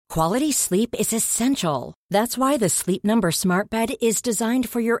Quality sleep is essential. That's why the Sleep Number Smart Bed is designed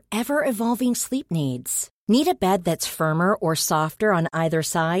for your ever-evolving sleep needs. Need a bed that's firmer or softer on either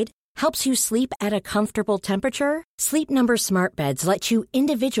side? Helps you sleep at a comfortable temperature? Sleep Number Smart Beds let you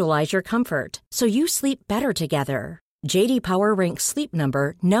individualize your comfort, so you sleep better together. J.D. Power ranks Sleep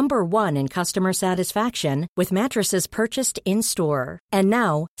Number number 1 in customer satisfaction with mattresses purchased in-store. And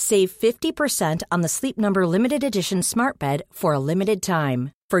now, save 50% on the Sleep Number Limited Edition Smart Bed for a limited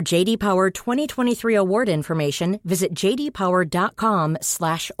time. For J.D. Power 2023 award information, visit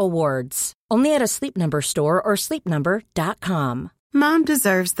jdpower.com/awards. Only at a Sleep Number store or sleepnumber.com. Mom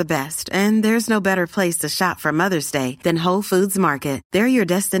deserves the best, and there's no better place to shop for Mother's Day than Whole Foods Market. They're your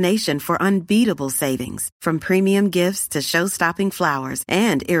destination for unbeatable savings, from premium gifts to show-stopping flowers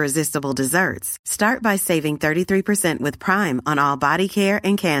and irresistible desserts. Start by saving 33% with Prime on all body care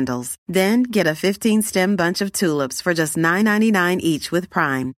and candles. Then get a 15-stem bunch of tulips for just $9.99 each with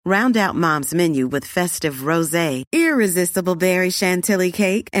Prime. Round out Mom's menu with festive rosé, irresistible berry chantilly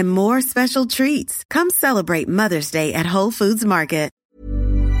cake, and more special treats. Come celebrate Mother's Day at Whole Foods Market.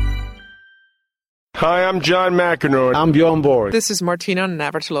 Hi, I'm John McEnroe. I'm Bjorn Borg. This is Martina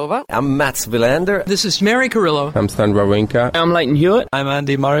Navratilova. I'm Mats Wilander. This is Mary Carrillo. I'm Stan Wawrinka. I'm Leighton Hewitt. I'm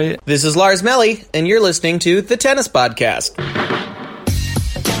Andy Murray. This is Lars Melly, and you're listening to The Tennis Podcast.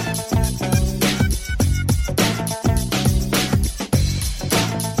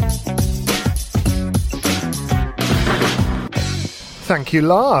 Thank you,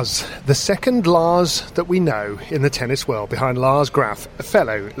 Lars. The second Lars that we know in the tennis world, behind Lars Graf, a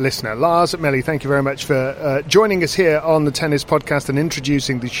fellow listener. Lars Melly, thank you very much for joining us here on the Tennis Podcast and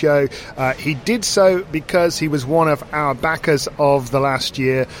introducing the show. He did so because he was one of our backers of the last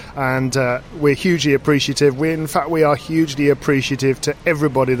year, and we're hugely appreciative. In fact, we are hugely appreciative to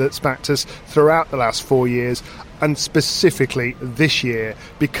everybody that's backed us throughout the last 4 years, and specifically this year,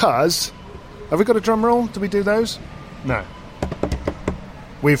 because... Have we got a drum roll? Do we do those? No.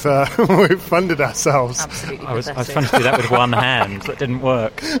 We've funded ourselves. Absolutely. I was trying to do that with one hand. That didn't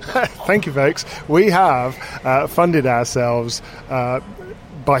work. Thank you, folks. We have funded ourselves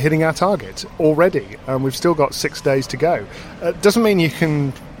by hitting our target already, and we've still got 6 days to go. Doesn't mean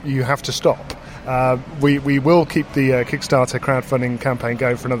you have to stop. We will keep the Kickstarter crowdfunding campaign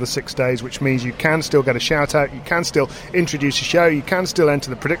going for another 6 days, which means you can still get a shout out, you can still introduce a show, you can still enter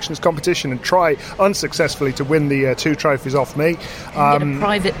the predictions competition and try unsuccessfully to win the 2 trophies off me. You can get a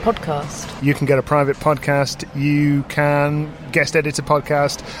private podcast. You can get a private podcast, you can guest edit a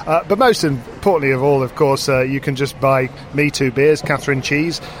podcast, but most importantly of all, of course, you can just buy me 2 beers, Catherine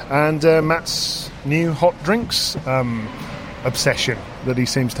Cheese, and Matt's new hot drinks obsession that he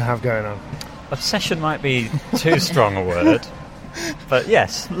seems to have going on. Obsession might be too strong a word, but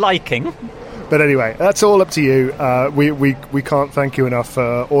yes, liking. But anyway, that's all up to you. We can't thank you enough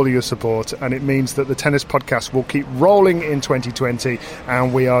for all of your support, and it means that the Tennis Podcast will keep rolling in 2020,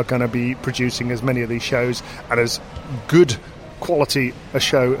 and we are going to be producing as many of these shows at as good quality a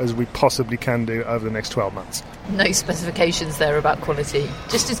show as we possibly can do over the next 12 months. No specifications there about quality,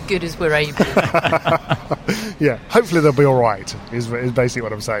 just as good as we're able. Yeah, hopefully they'll be all right, is basically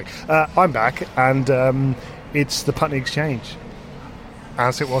what I'm saying. I'm back, and it's the Putney Exchange,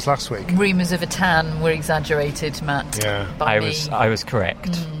 as it was last week. Rumours of a tan were exaggerated, Matt. Yeah. I was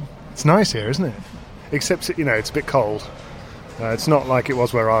correct. It's nice here, isn't it? Except, it's a bit cold. It's not like it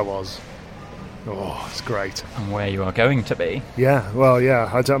was where I was. Oh, it's great. And where you are going to be. Yeah, well,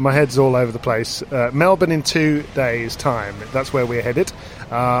 yeah. My head's all over the place. Melbourne in 2 days' time. That's where we're headed.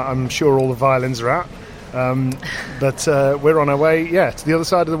 I'm sure all the violins are out. But we're on our way, to the other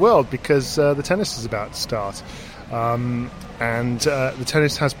side of the world because the tennis is about to start. And the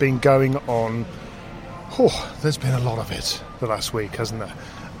tennis has been going on... Oh, there's been a lot of it the last week, hasn't there?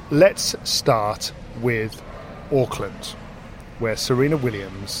 Let's start with Auckland, where Serena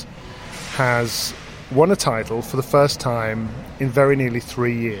Williams has won a title for the first time in very nearly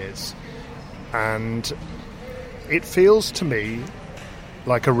 3 years, and it feels to me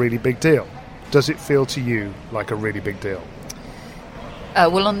like a really big deal. Does it feel to you like a really big deal?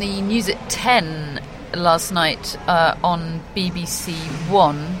 Well, on the news at 10 last night on BBC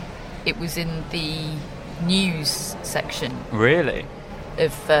One, it was in the news section. Really?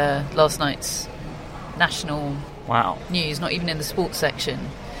 Of last night's national news, not even in the sports section.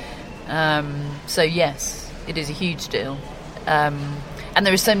 So yes, it is a huge deal. And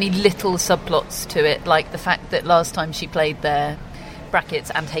there are so many little subplots to it, like the fact that last time she played there,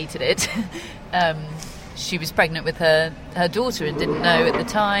 brackets, and hated it, she was pregnant with her daughter and didn't know at the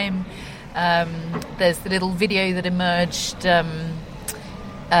time. There's the little video that emerged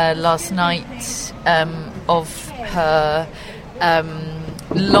last night of her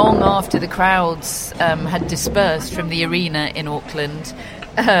long after the crowds had dispersed from the arena in Auckland,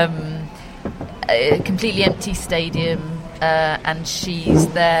 a completely empty stadium, and she's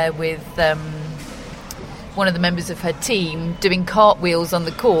there with one of the members of her team doing cartwheels on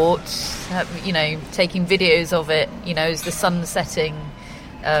the court, taking videos of it, as the sun setting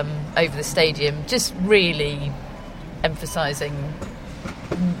over the stadium, just really emphasising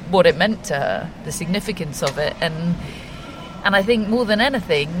what it meant to her, the significance of it, and I think more than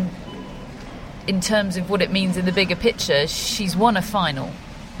anything, in terms of what it means in the bigger picture, she's won a final.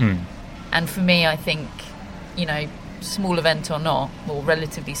 And for me, I think, small event or not, or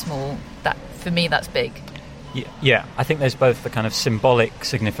relatively small, that for me that's big. Yeah, I think there's both the kind of symbolic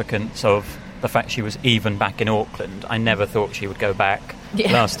significance of the fact she was even back in Auckland. I never thought she would go back.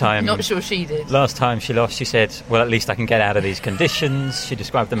 Yeah, last time, not sure she did. Last time she lost, she said, well, at least I can get out of these conditions. She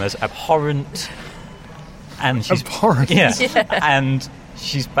described them as abhorrent. And she's abhorrent? Yeah. And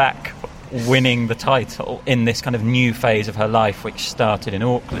she's back winning the title in this kind of new phase of her life, which started in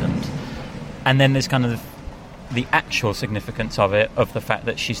Auckland. And then there's kind of the actual significance of it, of the fact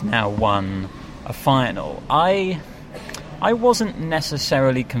that she's now won a final. I wasn't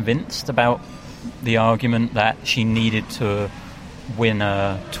necessarily convinced about the argument that she needed to win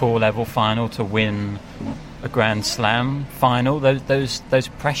a tour level final to win a Grand Slam final. Those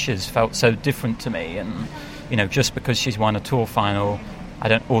pressures felt so different to me, and just because she's won a tour final, I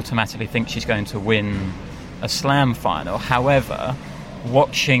don't automatically think she's going to win a Slam final. However,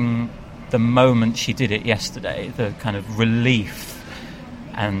 watching the moment she did it yesterday, the kind of relief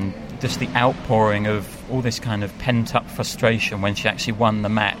and just the outpouring of all this kind of pent-up frustration when she actually won the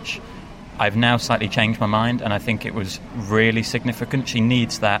match, I've now slightly changed my mind, and I think it was really significant. She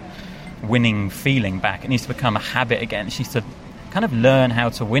needs that winning feeling back. It needs to become a habit again. She needs to kind of learn how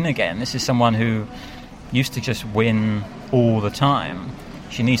to win again. This is someone who used to just win all the time.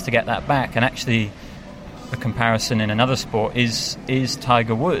 She needs to get that back. And actually, a comparison in another sport is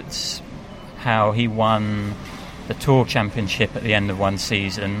Tiger Woods, how he won the Tour Championship at the end of one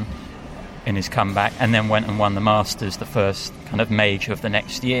season in his comeback, and then went and won the Masters, the first kind of major of the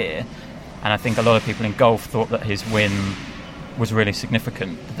next year. And I think a lot of people in golf thought that his win was really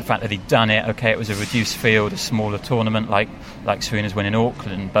significant. The fact that he'd done it, okay, it was a reduced field, a smaller tournament like Serena's win in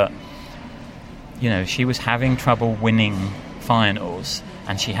Auckland, but she was having trouble winning finals,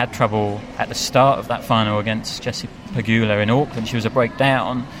 and she had trouble at the start of that final against Jessie Pegula in Auckland. She was a break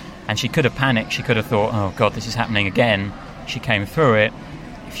down, and she could have panicked. She could have thought, oh God, this is happening again. She came through it.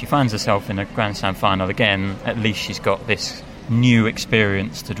 If she finds herself in a Grand Slam final again, at least she's got this new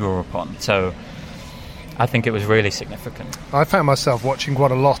experience to draw upon. So I think it was really significant. I found myself watching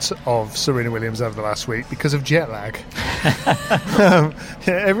quite a lot of Serena Williams over the last week because of jet lag.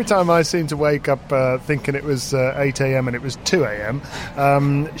 Every time I seemed to wake up thinking it was 8 a.m. and it was 2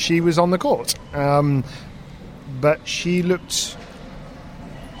 a.m, she was on the court. But she looked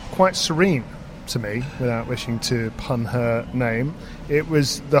quite serene to me, without wishing to pun her name. It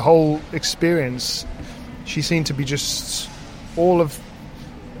was the whole experience. She seemed to be just all of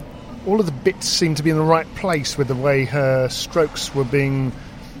the bits seemed to be in the right place with the way her strokes were being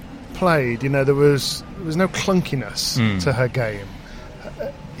played. There was no clunkiness to her game.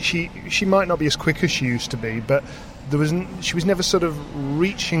 She might not be as quick as she used to be, but she was never sort of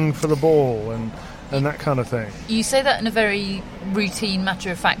reaching for the ball and that kind of thing. You say that in a very routine,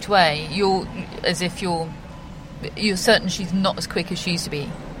 matter-of-fact way. You're certain she's not as quick as she used to be.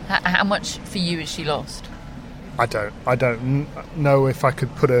 How much for you has she lost? I don't know if I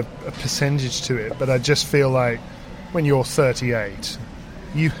could put a percentage to it, but I just feel like when you're 38,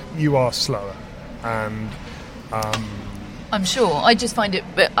 you are slower, and I'm sure. I just find it,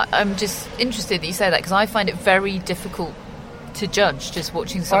 but I'm just interested that you say that, because I find it very difficult to judge just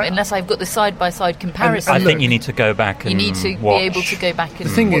watching something unless I've got the side-by-side comparison. I think you need to go back and you need to watch. Be able to go back and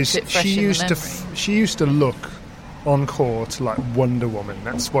the thing watch is, it fresh she in the memory. She used to look on court like Wonder Woman.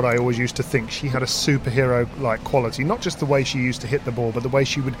 That's what I always used to think. She had a superhero-like quality, not just the way she used to hit the ball, but the way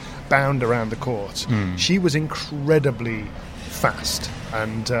she would bound around the court. She was incredibly fast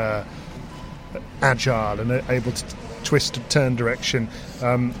and agile and able to twist and turn direction.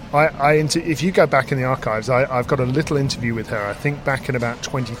 If you go back in the archives, I've got a little interview with her, I think back in about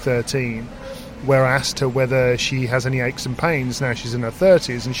 2013, where I asked her whether she has any aches and pains now she's in her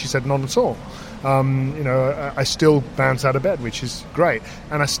 30s, and she said none at all. I still bounce out of bed, which is great,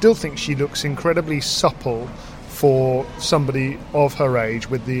 and I still think she looks incredibly supple for somebody of her age,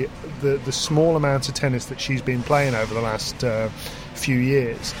 with the small amount of tennis that she's been playing over the last few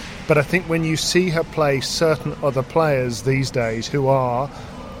years. But I think when you see her play certain other players these days who are,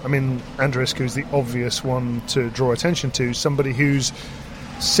 Andreescu is the obvious one to draw attention to, somebody who's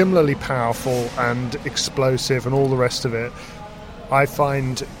similarly powerful and explosive and all the rest of it, I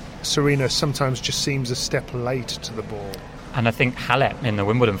find Serena sometimes just seems a step late to the ball. And I think Halep in the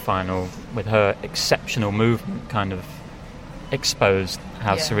Wimbledon final, with her exceptional movement, kind of exposed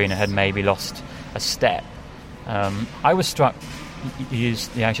how Serena had maybe lost a step. I was struck, you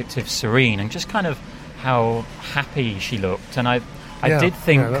used the adjective serene, and just kind of how happy she looked. And I did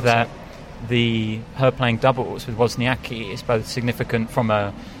think that her playing doubles with Wozniacki is both significant from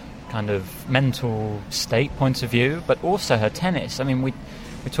a kind of mental state point of view, but also her tennis. I mean, we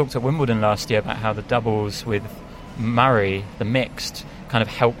talked at Wimbledon last year about how the doubles with Murray, the mixed, kind of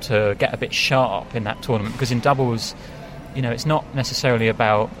helped her get a bit sharp in that tournament, because in doubles, it's not necessarily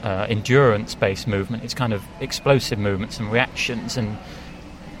about endurance-based movement, it's kind of explosive movements and reactions, and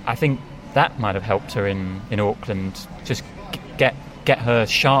I think that might have helped her in Auckland just get her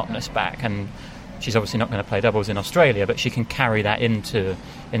sharpness back. And she's obviously not going to play doubles in Australia, but she can carry that into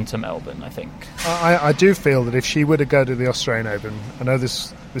Melbourne, I think. I do feel that if she were to go to the Australian Open, I know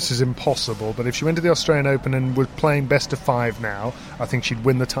this is impossible, but if she went to the Australian Open and was playing best of 5 now, I think she'd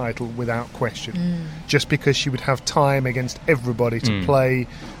win the title without question. Just because she would have time against everybody to play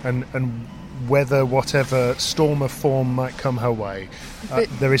and weather whatever storm of form might come her way.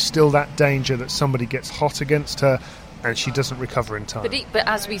 There is still that danger that somebody gets hot against her and she doesn't recover in time. But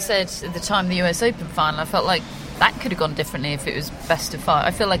as we said at the time of the US Open final, I felt like that could have gone differently if it was best of 5.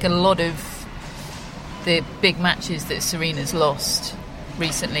 I feel like a lot of the big matches that Serena's lost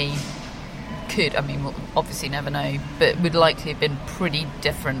recently we'll obviously never know, but would likely have been pretty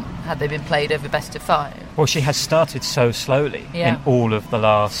different had they been played over best of 5. Well, she has started so slowly in all of the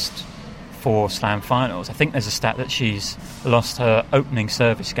last 4 Slam finals. I think there's a stat that she's lost her opening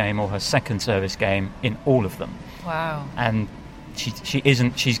service game or her second service game in all of them. Wow. And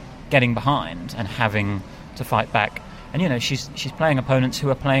she's getting behind and having to fight back. And, she's playing opponents who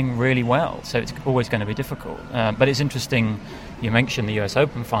are playing really well, so it's always going to be difficult. But it's interesting, you mentioned the US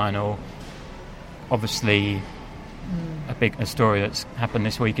Open final. Obviously, a story that's happened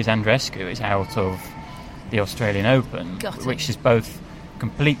this week is Andreescu is out of the Australian Open, which is both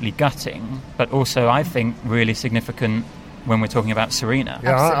completely gutting, but also, I think, really significant when we're talking about Serena.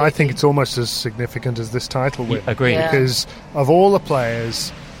 Yeah, I think it's almost as significant as this title win. Agreed. Yeah. Because of all the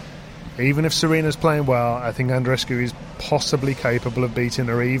players, even if Serena's playing well, I think Andreescu is possibly capable of beating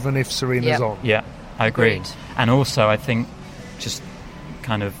her, even if Serena's on. Yeah, I agree. Agreed. And also, I think, just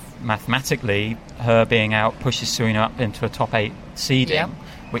kind of mathematically, her being out pushes Serena up into a top 8 seeding,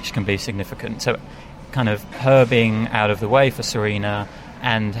 which can be significant. So, kind of her being out of the way for Serena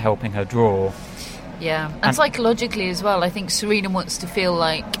and helping her draw. Yeah, and psychologically as well, I think Serena wants to feel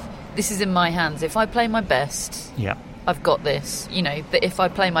like this is in my hands. If I play my best, I've got this. But if I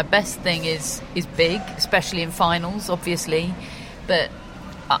play my best thing is big, especially in finals, obviously. But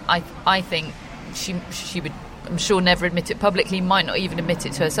I think she would, I'm sure, never admit it publicly, might not even admit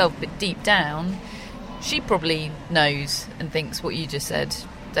it to herself, but deep down, she probably knows and thinks what you just said,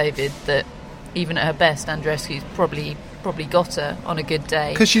 David, that even at her best, Andreescu's probably got her on a good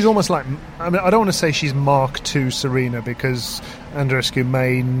day. Because she's almost like, I don't want to say she's Mark II Serena, because Andreescu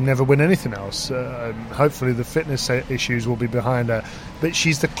may never win anything else. Hopefully the fitness issues will be behind her. But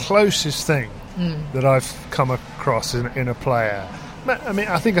she's the closest thing that I've come across in a player.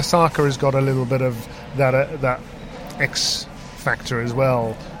 I think Osaka has got a little bit of that X factor as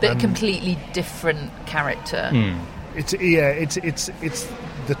well. But a completely different character. It's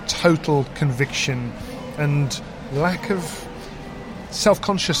the total conviction and lack of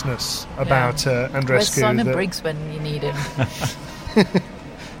self-consciousness about Andreescu. Where's Simon Briggs when you need him?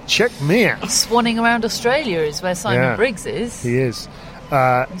 Check me out. Swanning around Australia is where Simon Briggs is. He is.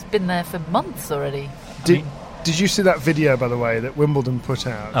 He's been there for months already. Did you see that video, by the way, that Wimbledon put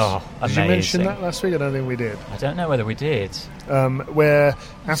out? Oh, amazing. Did you mention that last week? I don't think we did. I don't know whether we did. Where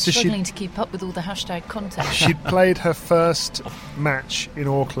after struggling to keep up with all the hashtag content. She'd played her first match in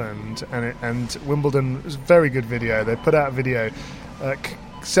Auckland, and Wimbledon, it was a very good video. They put out a video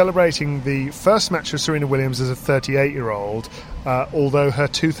celebrating the first match of Serena Williams as a 38-year-old, although her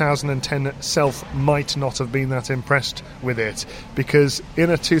 2010 self might not have been that impressed with it, because in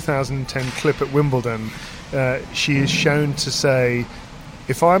a 2010 clip at Wimbledon, she is shown to say,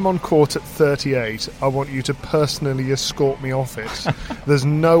 "If I'm on court at 38, I want you to personally escort me off it. There's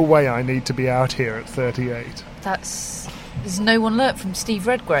no way I need to be out here at 38. There's no one learnt from Steve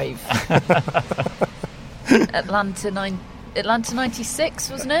Redgrave. Atlanta 96,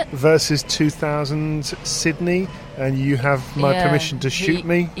 wasn't it? Versus 2000 Sydney, and you have my permission to shoot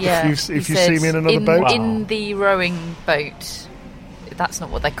me if you see me in another boat. Wow. In the rowing boat. That's not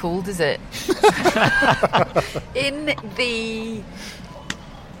what they're called, is it? In the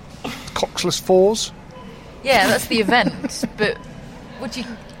Coxless Fours. Yeah, that's the event. But would you?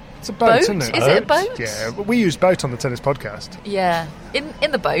 It's a boat, isn't Is it? it a boat? Yeah, we use boat on the tennis podcast. Yeah,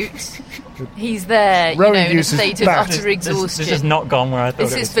 in the boat. He's there, Rowing in a uses state of that. utter exhaustion. This has not gone where I thought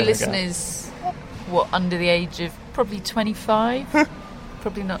This it was is for gonna go. listeners, under the age of probably 25?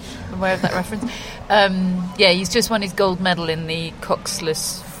 Probably not aware of that reference. Yeah, he's just won his gold medal in the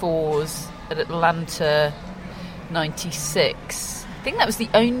Coxless Fours at Atlanta 96. I think that was the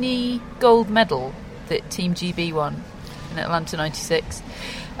only gold medal that Team GB won in Atlanta 96.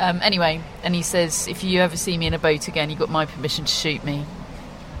 Anyway, and he says, if you ever see me in a boat again, you've got my permission to shoot me.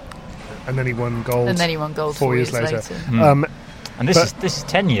 And then he won gold. 4 years later. And this is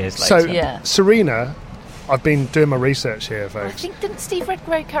 10 years later. So, Yeah. Serena, I've been doing my research here, I folks. think, didn't Steve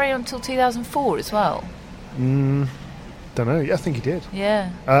Redgrave carry on until 2004 as well? Don't know. Yeah, I think he did. Yeah.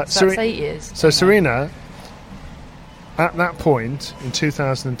 So that's 8 years. So Anyway. Serena, at that point in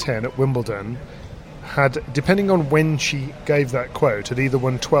 2010 at Wimbledon, had, depending on when she gave that quote, had either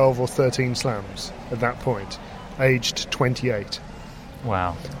won 12 or 13 slams at that point, aged 28.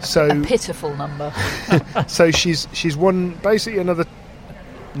 Wow. So A pitiful number. so she's won basically another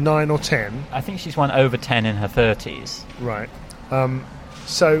 9 or 10. I think she's won over 10 in her 30s. Right.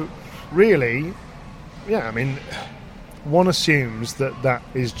 So really, yeah, I mean, one assumes that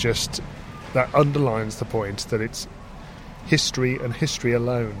is just, that underlines the point that it's history and history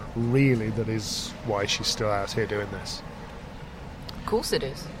alone, really, that is why she's still out here doing this. Of course it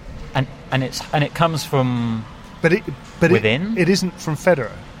is. And it comes from within? It isn't from Federer,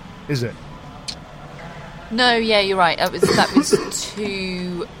 is it? No, yeah, you're right. That was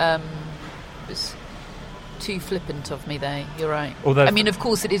too flippant of me there. You're right. Although, I mean, of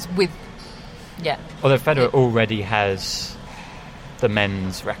course it is with... Yeah. Although Federer already has the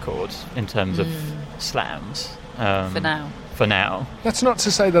men's record in terms of slams. For now. That's not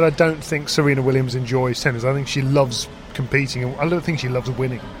to say that I don't think Serena Williams enjoys tennis. I think she loves competing. I don't think she loves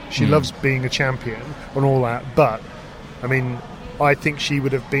winning. She loves being a champion and all that. But, I mean, I think she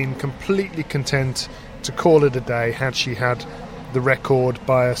would have been completely content to call it a day had she had the record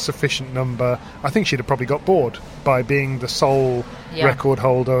by a sufficient number. I think she'd have probably got bored by being the sole record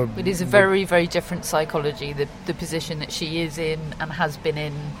holder. It is a very, very different psychology, the position that she is in and has been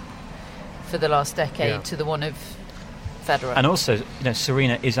in for the last decade to the one of Federer. And also,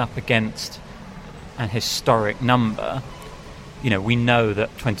 Serena is up against an historic number. We know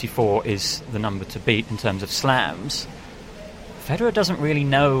that 24 is the number to beat in terms of slams. Federer doesn't really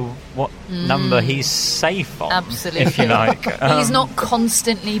know what number he's safe on. Absolutely. If you like. He's not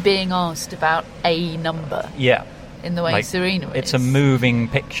constantly being asked about a number. Yeah. In the way Serena is. It's a moving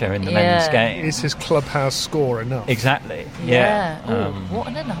picture in the men's game. Is his clubhouse score enough? Exactly. Yeah. What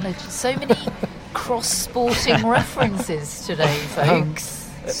an analogy. So many cross-sporting references today, folks.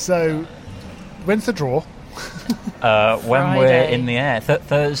 So, when's the draw? When we're in the air.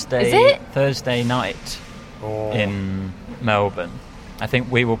 Thursday. Is it? Thursday night in Melbourne. I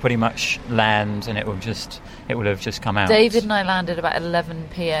think we will pretty much land and it will have just come out. David and I landed about 11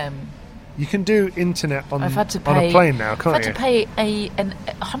 p.m. You can do internet on, I've had to on pay, a plane now, can't I've had to pay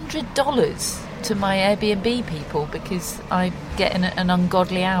 $100 to my Airbnb people because I get in an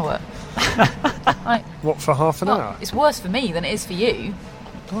ungodly hour. What, for half an hour? It's worse for me than it is for you.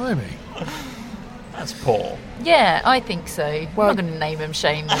 Blimey. That's poor. Yeah, I think so. Well, I'm not going to name them,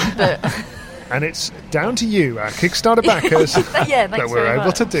 shame them, but... And it's down to you, our Kickstarter backers, that we're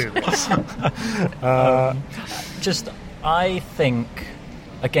able to do this. I think,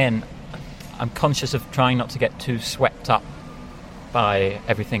 again, I'm conscious of trying not to get too swept up by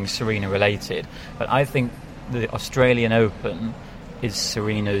everything Serena related, but I think the Australian Open is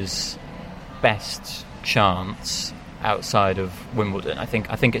Serena's best chance outside of Wimbledon. I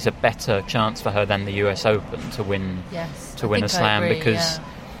think it's a better chance for her than the US Open to win a slam because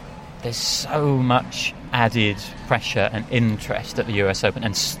there's so much added pressure and interest at the US Open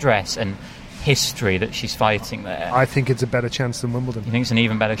and stress and history that she's fighting there. I think it's a better chance than Wimbledon. You think it's an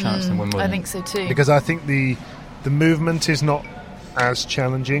even better chance than Wimbledon? I think so too. Because I think the movement is not as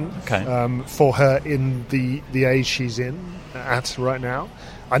challenging for her in the age she's at right now.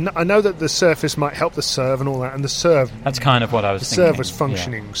 I know that the surface might help the serve and all that, and the serve... That's kind of what I was thinking. The serve was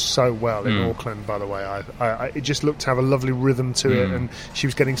functioning so well in Auckland, by the way. It just looked to have a lovely rhythm to it, and she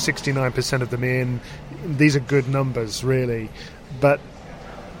was getting 69% of them in. These are good numbers, really. But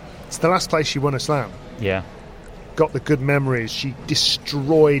it's the last place she won a slam. Yeah. Got the good memories. She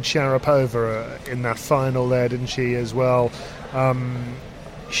destroyed Sharapova in that final there, didn't she, as well?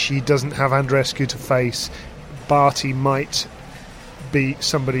 She doesn't have Andreescu to face. Barty might beat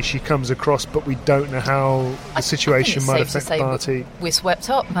somebody she comes across, but we don't know how the situation might affect Barty. We're swept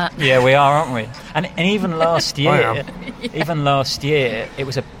up, Matt. Yeah, we are, aren't we? And even last year, it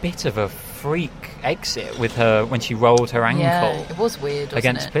was a bit of a freak exit with her when she rolled her ankle. Yeah, it was weird,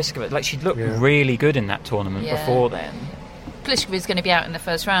 against Pliskova. Like, she'd looked really good in that tournament before then. Pliskova's going to be out in the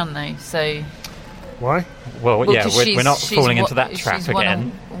first round, though, so... Why? Well, we're not falling into that trap again. She's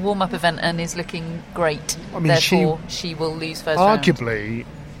won a warm-up event and is looking great. I mean, therefore, she will lose first round. Arguably,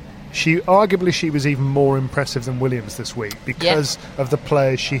 she was even more impressive than Williams this week because of the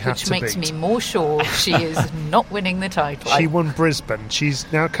players she had to beat. Which makes me more sure she is not winning the title. She won Brisbane.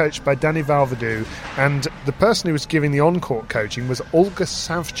 She's now coached by Danny Valverdue, and the person who was giving the on-court coaching was Olga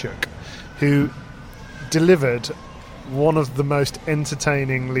Savchuk, who delivered one of the most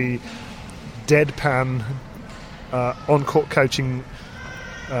entertainingly deadpan on-court coaching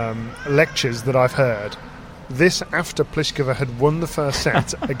lectures that I've heard. This after Pliskova had won the first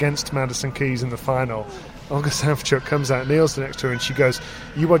set against Madison Keys in the final. Olga Savchuk comes out, kneels next to her, and she goes,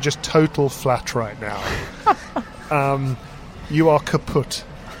 "You are just total flat right now. You are kaput."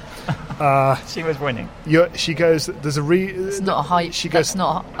 She was winning. She goes, "There's a It's not a hype. That's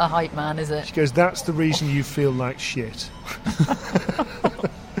not a hype man, is it?" She goes, "That's the reason you feel like shit."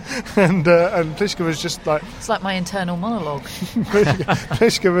 And Pliskova was just like... It's like my internal monologue.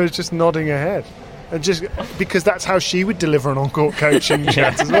 Pliskova was just nodding her head. And just because that's how she would deliver an on-court coaching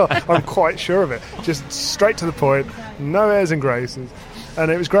chat as well. I'm quite sure of it. Just straight to the point, no airs and graces. And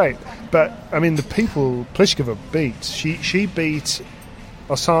it was great. But, I mean, the people Pliskova beat, she beat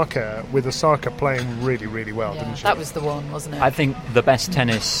Osaka with Osaka playing really, really well, didn't she? That was the one, wasn't it? I think the best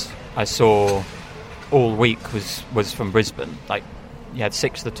tennis I saw all week was from Brisbane. Like, you had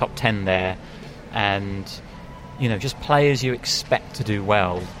 6 of the top 10 there, and just players you expect to do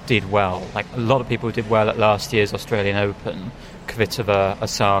well did well. Like, a lot of people who did well at last year's Australian Open, Kvitova,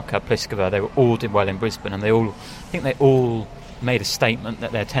 Osaka, Pliskova, they all did well in Brisbane, and I think they all made a statement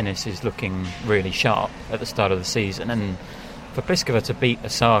that their tennis is looking really sharp at the start of the season. And for Pliskova to beat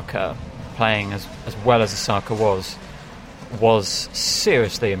Osaka, playing as well as Osaka was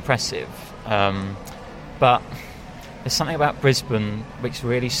seriously impressive. But there's something about Brisbane which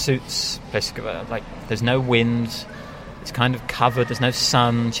really suits Pliskova. Like, there's no wind, it's kind of covered, there's no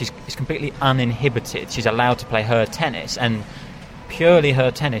sun, she's completely uninhibited. She's allowed to play her tennis, and purely her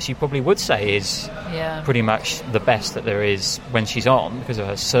tennis, you probably would say, is pretty much the best that there is when she's on, because of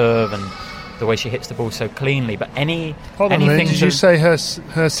her serve and the way she hits the ball so cleanly. But Hold on a minute, did you say her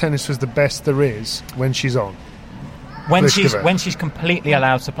tennis was the best there is when she's on? When she's completely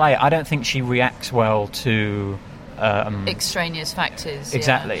allowed to play, I don't think she reacts well to extraneous factors.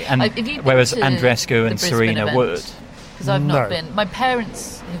 Exactly. Yeah. And whereas Andreescu and Serena would. Because I've not been. My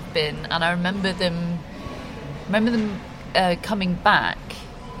parents have been, and I remember them coming back.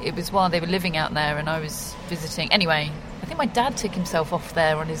 It was while they were living out there, and I was visiting. Anyway, I think my dad took himself off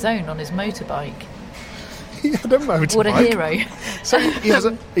there on his own on his motorbike. He had a motorbike. What a hero! So he has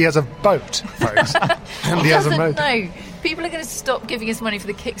a boat, folks, and he has a motor. No, people are going to stop giving us money for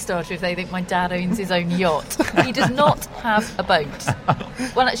the Kickstarter if they think my dad owns his own yacht. He does not have a boat.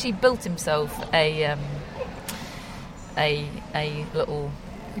 Well, actually, he built himself a little.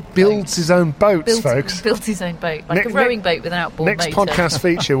 He builds his own boats, folks. Built his own boat, like a rowing boat with an outboard motor. Next podcast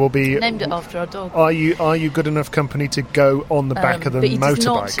feature will be named it after our dog. Are you good enough company to go on the back of the motorbike? But he does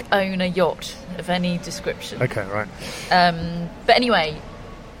not own a yacht of any description. Okay, right. But anyway,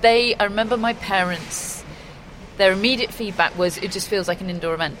 I remember my parents. Their immediate feedback was, it just feels like an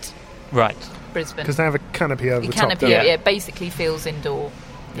indoor event. Right. Brisbane. Because they have a canopy over the top. Canopy, it basically feels indoor.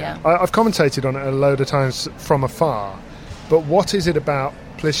 Yeah. I've commentated on it a load of times from afar, but what is it about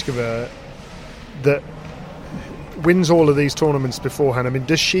Pliskova that wins all of these tournaments beforehand? I mean,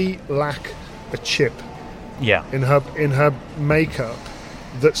 does she lack a chip in her makeup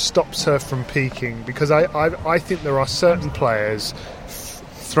that stops her from peaking? Because I think there are certain players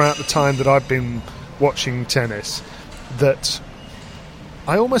throughout the time that I've been watching tennis that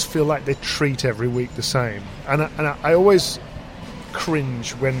I almost feel like they treat every week the same, and I always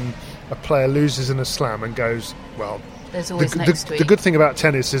cringe when a player loses in a slam and goes, well, there's always next week. The good thing about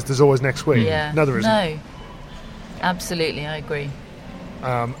tennis is there's always next week. Yeah. No, there isn't. No, absolutely, I agree.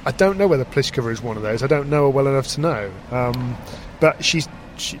 I don't know whether Pliskova is one of those. I don't know her well enough to know. But she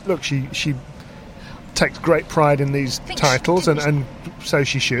takes great pride in these titles, and so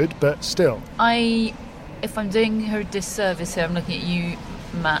she should. But still, if I'm doing her a disservice here, I'm looking at you,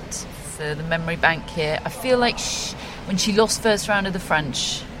 Matt, for the memory bank here. I feel like when she lost first round of the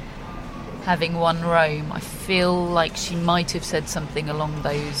French, having won Rome, I feel like she might have said something along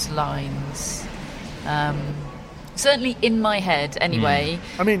those lines. certainly in my head anyway.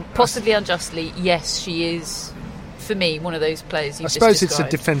 I mean, possibly unjustly, yes, she is, for me, one of those players. I suppose it's a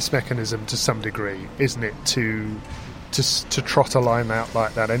defence mechanism to some degree, isn't it? To trot a line out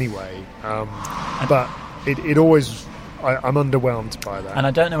like that anyway. But it always, I'm underwhelmed by that. And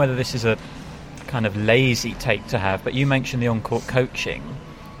I don't know whether this is a kind of lazy take to have, but you mentioned the on-court coaching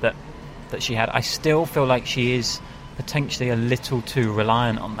that she had. I still feel like she is potentially a little too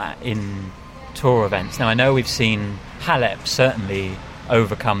reliant on that in tour events. Now, I know we've seen Halep certainly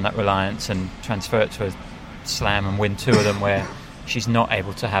overcome that reliance and transfer it to a slam and win 2 of them where she's not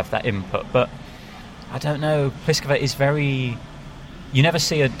able to have that input. But I don't know, Pliskova is very... You never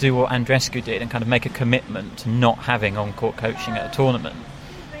see her do what Andreescu did and kind of make a commitment to not having on-court coaching at a tournament.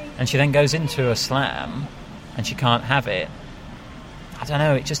 And she then goes into a slam and she can't have it. I don't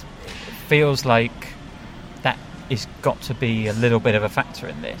know, it just feels like that has got to be a little bit of a factor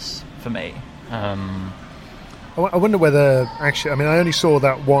in this for me. I wonder whether, actually, I mean, I only saw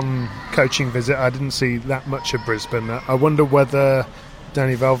that one coaching visit. I didn't see that much of Brisbane. I wonder whether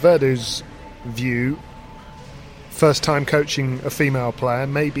Dani Valverde's view, first time coaching a female player,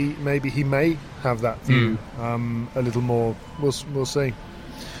 maybe he may have that view a little more. We'll see.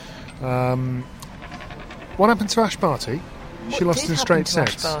 What happened to Ash Barty? She lost in straight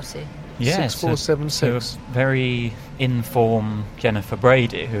sets. Yes, 6-4, 7-6. Very in-form Jennifer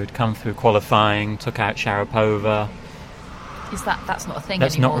Brady, who had come through qualifying, took out Sharapova. That's not a thing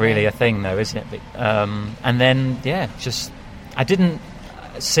That's anymore? Not really a thing, though, isn't it? And then, just... I didn't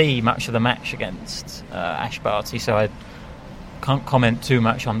see much of the match against Ash Barty, so I can't comment too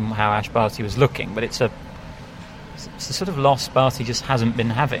much on how Ash Barty was looking, but it's a sort of loss Barty just hasn't been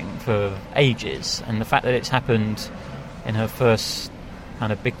having for ages, and the fact that it's happened in her first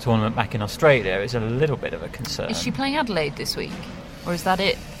kind of big tournament back in Australia is a little bit of a concern. Is she playing Adelaide this week, or is that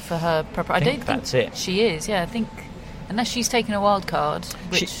it for her preparation? I don't think that's it. She is, yeah. I think unless she's taken a wild card,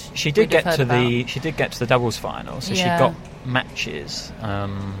 which she did get to the doubles final, so she got matches.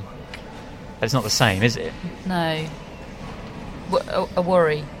 But it's not the same, is it? No. A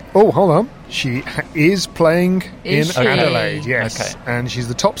worry. Oh, hold on. She is playing in Adelaide, yes. Okay. And she's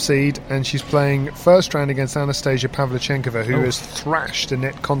the top seed, and she's playing first round against Anastasia Pavlyuchenkova, who has thrashed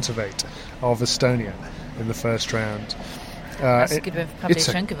Annette Kontaveit of Estonia in the first round. That's a good win for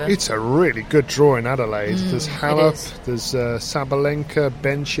Pavlyuchenkova. It's a really good draw in Adelaide. There's Halep, there's Sabalenka,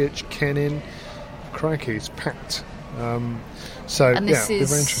 Bencic, Kenin. Crikey, it's packed. And this is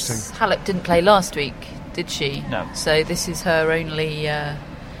very interesting. Halep didn't play last week, did she? No. So this is her only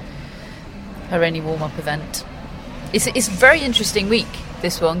warm-up event. It's a very interesting week,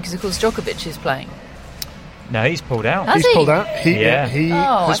 this one, because of course Djokovic is playing. No, he's pulled out. Has he? Pulled out.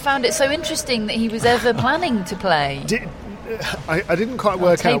 I found it so interesting that he was ever planning to play. I didn't quite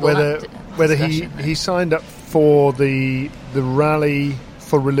work out whether he signed up for the rally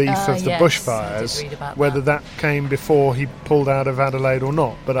for relief of the bushfires, whether that came before he pulled out of Adelaide or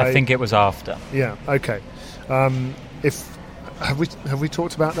not. But I think it was after. Yeah. Okay. Have we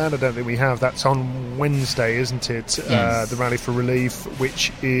talked about that? I don't think we have. That's on Wednesday, isn't it? Yes. The Rally for Relief,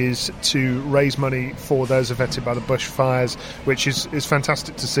 which is to raise money for those affected by the bushfires, which is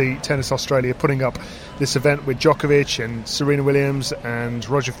fantastic to see Tennis Australia putting up this event with Djokovic and Serena Williams and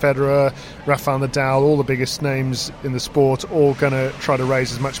Roger Federer, Rafael Nadal, all the biggest names in the sport, all going to try to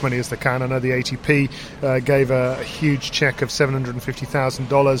raise as much money as they can. I know the ATP gave a huge check of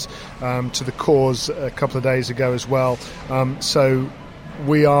 $750,000 to the cause a couple of days ago as well. So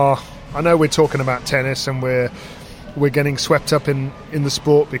I know we're talking about tennis and we're getting swept up in the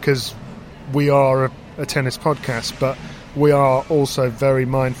sport because we are a tennis podcast, but we are also very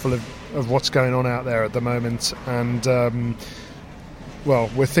mindful of what's going on out there at the moment, and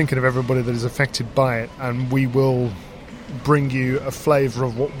we're thinking of everybody that is affected by it, and we will bring you a flavour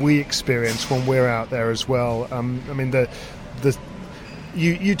of what we experience when we're out there as well. I mean,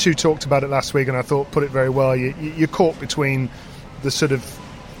 you two talked about it last week, and I thought put it very well. You're caught between the sort of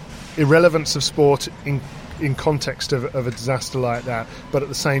irrelevance of sport in context of a disaster like that, but at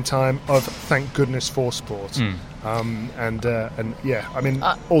the same time of thank goodness for sport.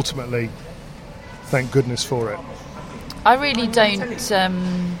 Ultimately, thank goodness for it. I really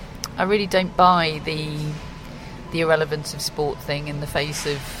don't buy the irrelevance of sport thing in the face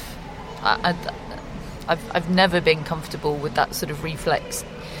of. I've never been comfortable with that sort of reflex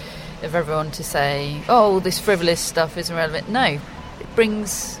of everyone to say, oh, this frivolous stuff is irrelevant. No, it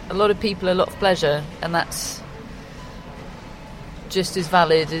brings a lot of people a lot of pleasure, and that's just as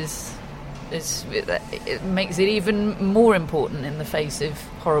valid as it makes it even more important in the face of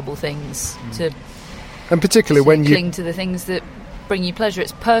horrible things and particularly when you cling to the things that bring you pleasure.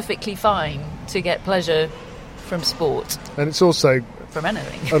 It's perfectly fine to get pleasure from sport. And it's also from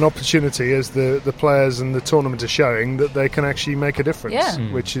anything. An opportunity, as the players and the tournament are showing, that they can actually make a difference,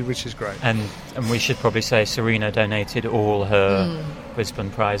 which is great. And we should probably say Serena donated all her Brisbane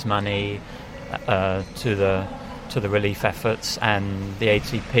prize money to the relief efforts, and the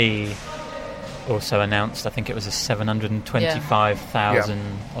ATP also announced, I think it was a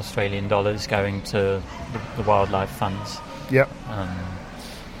 725,000 Australian dollars going to the wildlife funds. Yep.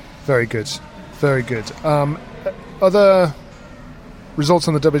 Very good. Very good. Other results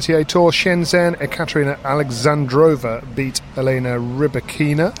on the WTA Tour: Shenzhen, Ekaterina Alexandrova beat Elena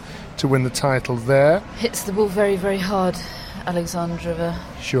Rybakina to win the title there. Hits the ball very, very hard, Alexandrova.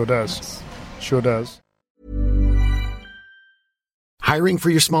 Sure does. Sure does. Hiring for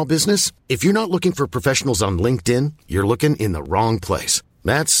your small business? If you're not looking for professionals on LinkedIn, you're looking in the wrong place.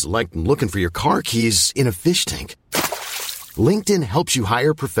 That's like looking for your car keys in a fish tank. LinkedIn helps you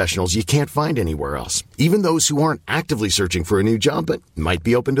hire professionals you can't find anywhere else, even those who aren't actively searching for a new job but might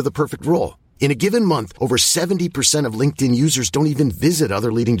be open to the perfect role. In a given month, over 70% of LinkedIn users don't even visit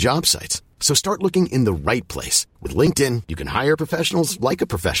other leading job sites. So start looking in the right place. With LinkedIn, you can hire professionals like a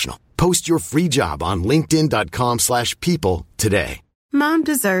professional. Post your free job on linkedin.com/people today. Mom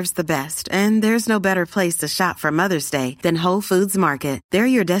deserves the best, and there's no better place to shop for Mother's Day than Whole Foods Market. They're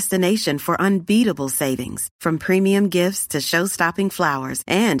your destination for unbeatable savings, from premium gifts to show-stopping flowers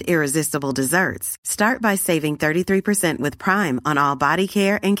and irresistible desserts. Start by saving 33% with Prime on all body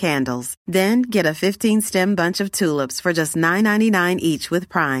care and candles. Then get a 15-stem bunch of tulips for just $9.99 each with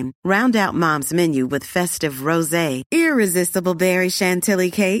Prime. Round out Mom's menu with festive rosé, irresistible berry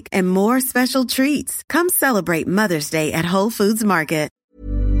chantilly cake, and more special treats. Come celebrate Mother's Day at Whole Foods Market.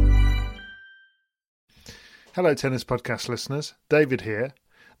 Hello, Tennis Podcast listeners. David here.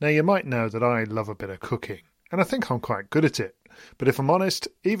 Now, you might know that I love a bit of cooking, and I think I'm quite good at it. But if I'm honest,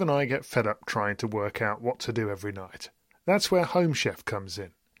 even I get fed up trying to work out what to do every night. That's where Home Chef comes in.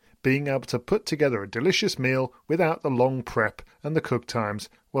 Being able to put together a delicious meal without the long prep and the cook times,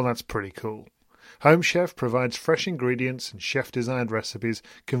 well, that's pretty cool. Home Chef provides fresh ingredients and chef-designed recipes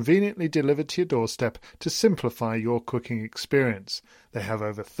conveniently delivered to your doorstep to simplify your cooking experience. They have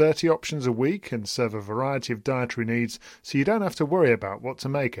over 30 options a week and serve a variety of dietary needs, so you don't have to worry about what to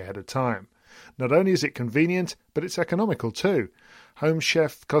make ahead of time. Not only is it convenient, but it's economical too. Home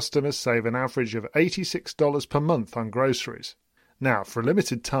Chef customers save an average of $86 per month on groceries. Now, for a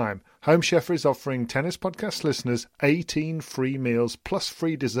limited time, Home Chef is offering Tennis Podcast listeners 18 free meals plus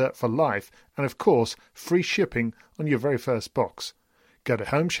free dessert for life and, of course, free shipping on your very first box. Go to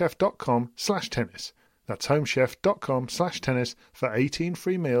homechef.com/tennis. That's homechef.com/tennis for 18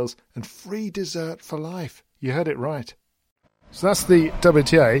 free meals and free dessert for life. You heard it right. So that's the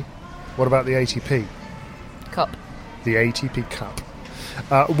WTA. What about the ATP? Cup. The ATP Cup.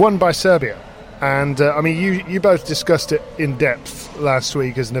 Won by Serbia. And, you both discussed it in depth last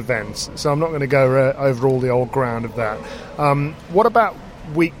week as an event, so I'm not going to go over all the old ground of that. What about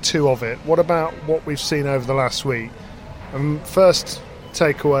week 2 of it? What about what we've seen over the last week? First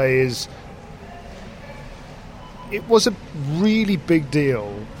takeaway is it was a really big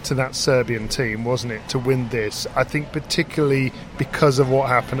deal to that Serbian team, wasn't it, to win this? I think particularly because of what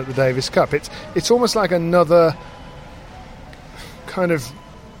happened at the Davis Cup. It's almost like another kind of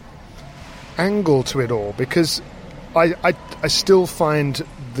angle to it all, because I still find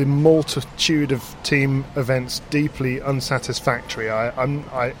the multitude of team events deeply unsatisfactory.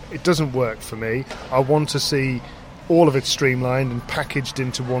 It doesn't work for me. I want to see all of it streamlined and packaged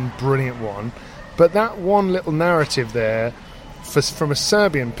into one brilliant one. But that one little narrative there, from a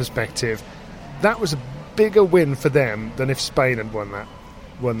Serbian perspective, that was a bigger win for them than if Spain had won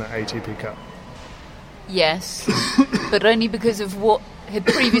that ATP Cup. Yes, but only because of what had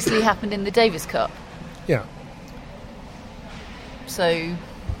previously happened in the Davis Cup. Yeah. So.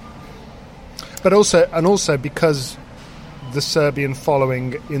 But also because the Serbian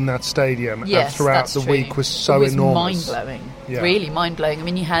following in that stadium throughout the week was so enormous. Mind-blowing. Yeah. Really mind-blowing. I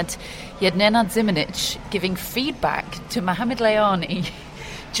mean, you had Nenad Zimonjić giving feedback to Mohamed Leoni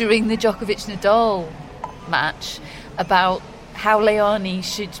during the Djokovic-Nadal match about how Leoni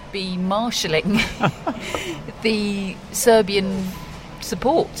should be marshalling the Serbian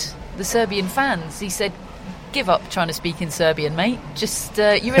support, the Serbian fans. He said, give up trying to speak in Serbian, mate. Just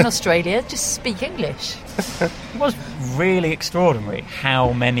you're in Australia, just speak English. It was really extraordinary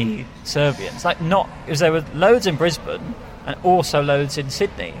how many Serbians, because there were loads in Brisbane and also loads in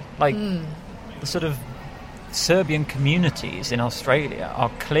Sydney. The sort of Serbian communities in Australia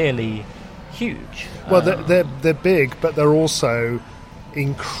are clearly huge. Well, they're big, but they're also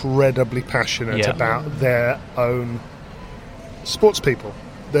incredibly passionate about their own sports people.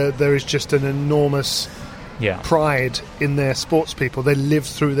 There is just an enormous pride in their sports people. They live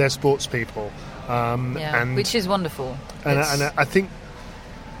through their sports people. And which is wonderful. And I think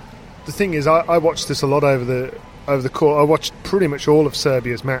the thing is, I watched this a lot over the course. I watched pretty much all of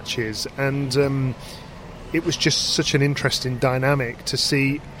Serbia's matches, and it was just such an interesting dynamic to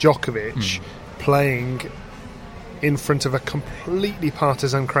see Djokovic playing in front of a completely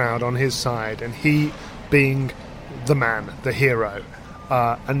partisan crowd on his side, and he being the man, the hero,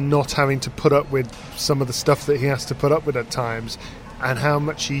 and not having to put up with some of the stuff that he has to put up with at times, and how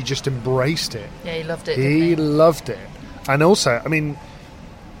much he just embraced it. Yeah, he loved it. He loved it. And also, I mean,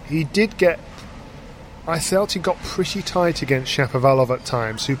 he did get... I felt he got pretty tight against Shapovalov at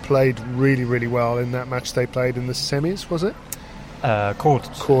times, who played really, really well in that match they played in the semis, was it?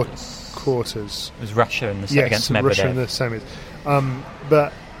 Quarters. It was Russia in the against Medvedev. Russia in the semis.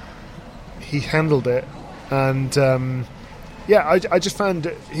 But he handled it, and I just found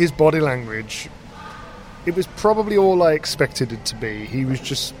his body language... It was probably all I expected it to be. He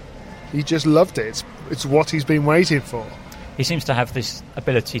just loved it. It's what he's been waiting for. He seems to have this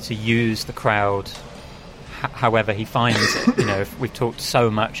ability to use the crowd however he finds it. You know, we've talked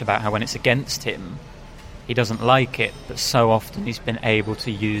so much about how when it's against him, he doesn't like it, but so often he's been able to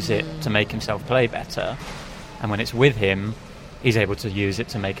use it to make himself play better. And when it's with him, he's able to use it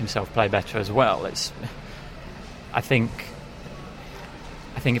to make himself play better as well. I think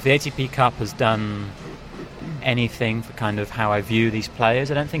if the ATP Cup has done anything for kind of how I view these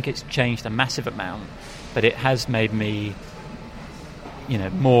players, I don't think it's changed a massive amount, but it has made me, you know,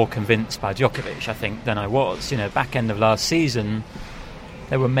 more convinced by Djokovic, I think, than I was. You know, back end of last season,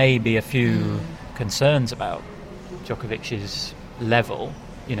 there were maybe a few concerns about Djokovic's level,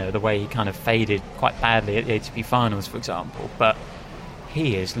 you know, the way he kind of faded quite badly at the ATP finals, for example, but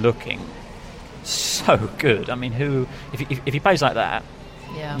he is looking so good. I mean, if he plays like that,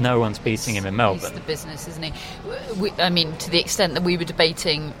 no one's beating him in Melbourne. He's the business, isn't he? I mean, to the extent that we were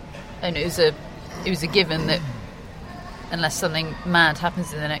debating, and it was a given that unless something mad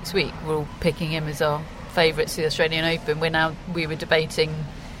happens in the next week, we're all picking him as our favourite to the Australian Open. We were debating,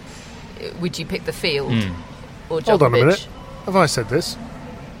 would you pick the field or Djokovic? Hold on a minute. Have I said this?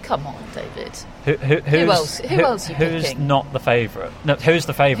 Come on, David. Who else are you picking? Who's not the favourite? No, who's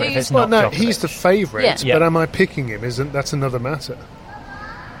the favourite if it's not Djokovic? He's the favourite, but am I picking him? That's another matter.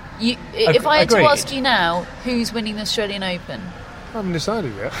 If I had to ask you now, who's winning the Australian Open? I haven't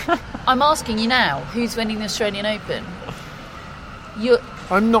decided yet. I'm asking you now, who's winning the Australian Open?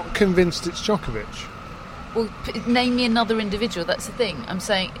 I'm not convinced it's Djokovic. Well, name me another individual, that's the thing. I'm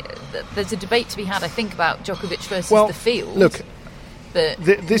saying there's a debate to be had, I think, about Djokovic versus the field. Look, but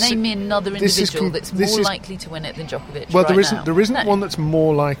name me another individual that's more likely to win it than Djokovic. Well, there isn't one that's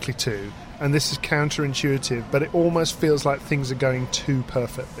more likely to. And this is counterintuitive, but it almost feels like things are going too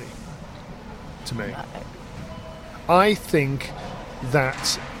perfectly to me. I think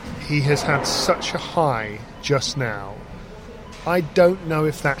that he has had such a high just now. I don't know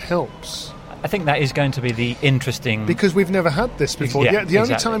if that helps. I think that is going to be the interesting... Because we've never had this before. Yeah, the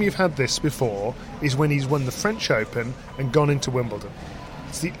only time you've had this before is when he's won the French Open and gone into Wimbledon.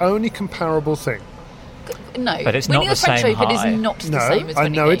 It's the only comparable thing. No, but it's not the French same Open high. is not the same as winning I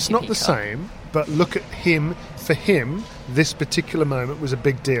know the it's not the same, but look at him. For him, this particular moment was a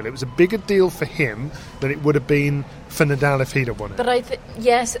big deal. It was a bigger deal for him than it would have been for Nadal if he'd have won it. But I think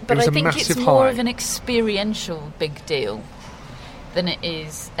it's more of an experiential big deal than it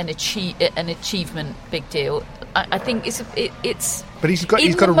is an achievement big deal. I think it's. But he's got to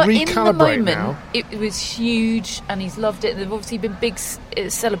recalibrate now. It was huge, and he's loved it. There've obviously been big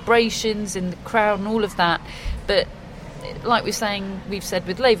celebrations in the crowd and all of that. But like we've said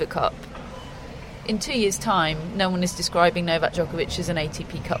with Laver Cup, in 2 years' time, no one is describing Novak Djokovic as an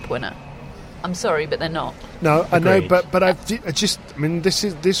ATP Cup winner. I'm sorry, but they're not. No, I know, but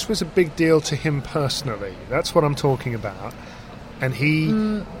this was a big deal to him personally. That's what I'm talking about. And he...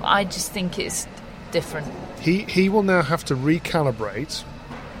 I just think it's different. He will now have to recalibrate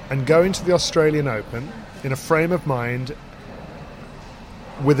and go into the Australian Open in a frame of mind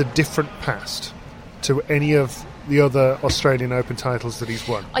with a different past to any of the other Australian Open titles that he's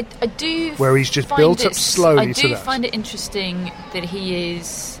won. I do... Where he's just built up slowly to that. I do find it interesting that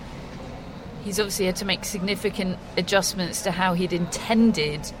he's obviously had to make significant adjustments to how he'd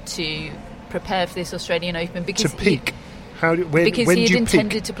intended to prepare for this Australian Open. Because to peak. Because he had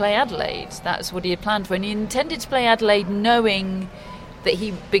intended to play Adelaide. That's what he had planned for. And he intended to play Adelaide knowing that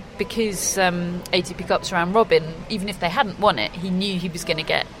because ATP Cup's round robin, even if they hadn't won it, he knew he was going to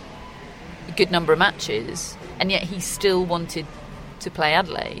get a good number of matches, and yet he still wanted to play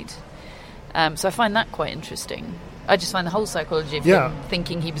Adelaide. So I find that quite interesting. I just find the whole psychology of him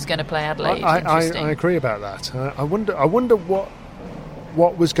thinking he was going to play Adelaide interesting. I agree about that. I wonder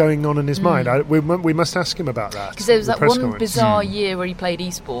what was going on in his mind. We must ask him about that. Because there was that one bizarre year where he played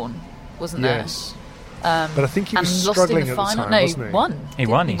Eastbourne, wasn't there? Yes. But I think he was struggling at the time, wasn't he? He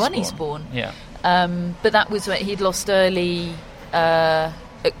won Eastbourne. Yeah. But that was when he'd lost early at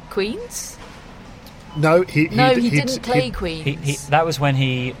Queen's. No, he didn't play Queen's. That was when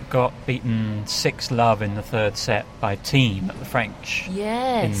he got beaten 6-love in the third set by Team at the French.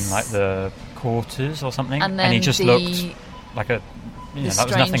 Yes. In like the quarters or something. And he just looked like a... there was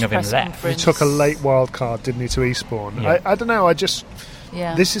nothing of him left. He took a late wild card, didn't he, to Eastbourne? Yeah. I don't know,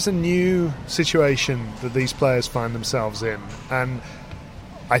 this is a new situation that these players find themselves in, and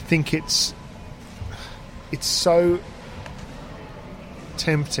I think it's so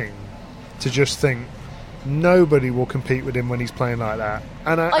tempting to just think nobody will compete with him when he's playing like that.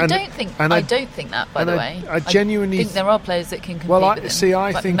 And I don't think that, by the way. I genuinely think there are players that can compete with him.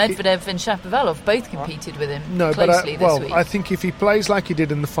 I think Medvedev and Shapovalov both competed with him closely this week. I think if he plays like he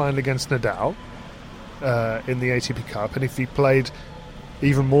did in the final against Nadal in the ATP Cup, and if he played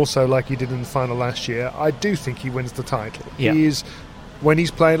even more so like he did in the final last year, I do think he wins the title. Yeah. When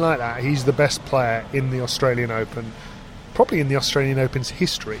he's playing like that, he's the best player in the Australian Open, probably in the Australian Open's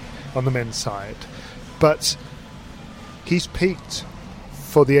history on the men's side. But he's peaked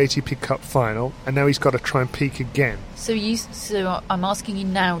for the ATP Cup final, and now he's got to try and peak again. So I'm asking you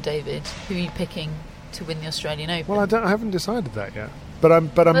now, David, who are you picking to win the Australian Open? Well, I haven't decided that yet. But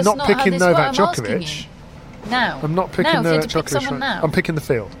I'm not picking Novak Djokovic. Now. I'm not picking Novak Djokovic. Now. I'm picking the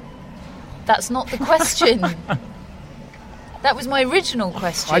field. That's not the question. That was my original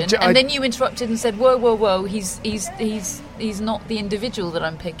question, and then you interrupted and said, "Whoa! He's not the individual that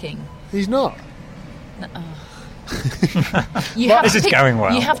I'm picking." He's not. This is going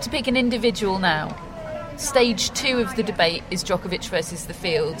well. You have to pick an individual now. Stage 2 of the debate is Djokovic versus the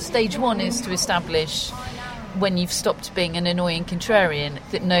field. Stage 1 is to establish, when you've stopped being an annoying contrarian,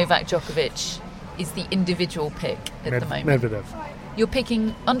 that Novak Djokovic is the individual pick at the moment. Medvedev. You're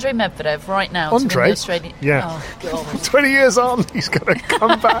picking Andre Medvedev right now to win the Australian... Yeah. Oh, God. 20 years on, he's going to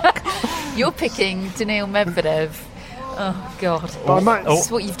come back. You're picking Daniil Medvedev. Oh, God. This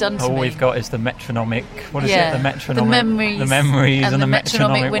is what you've done to me. All we've got is the metronomic... What is it? The metronomic... The memories and the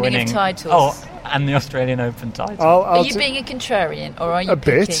metronomic winning of titles. Oh, and the Australian Open title. Are you being a contrarian, or are you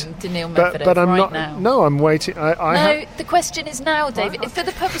picking Daniil Medvedev but I'm right not, now? No, I'm waiting. The question is now, David. For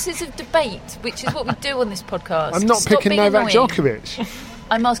the purposes of debate, which is what we do on this podcast. I'm not picking Novak Djokovic.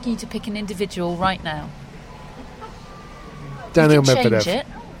 I'm asking you to pick an individual right now. Daniil Medvedev. Change it.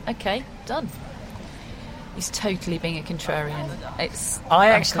 Okay, done. He's totally being a contrarian. I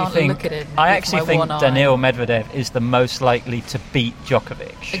actually think Daniil Medvedev is the most likely to beat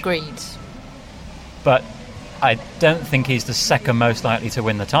Djokovic. Agreed. But I don't think he's the second most likely to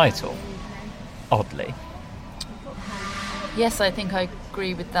win the title, oddly. Yes, I think I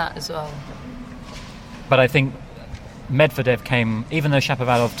agree with that as well. But I think Medvedev came, even though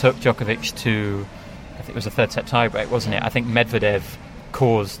Shapovalov took Djokovic to, I think it was a third set tiebreak, wasn't it? I think Medvedev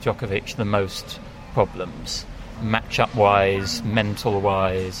caused Djokovic the most problems, matchup-wise,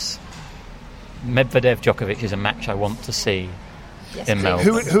 mental-wise. Medvedev-Djokovic is a match I want to see in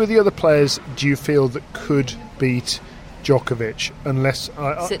Melbourne. Who are the other players do you feel that could beat Djokovic, unless...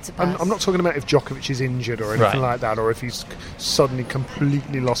 I'm not talking about if Djokovic is injured or anything like that, or if he's suddenly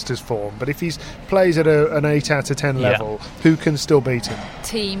completely lost his form, but if he plays at an 8 out of 10 level, who can still beat him?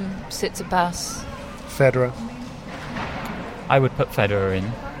 Team, Tsitsipas. Federer. I would put Federer in.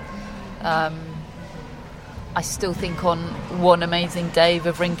 I still think on one amazing day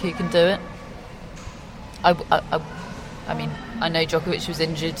Wawrinka can do it. I mean, I know Djokovic was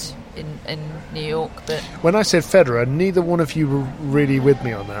injured in New York, but... When I said Federer, neither one of you were really with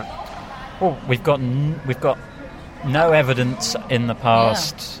me on that. Well, we've got no evidence in the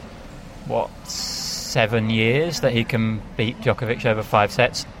past, 7 years that he can beat Djokovic over 5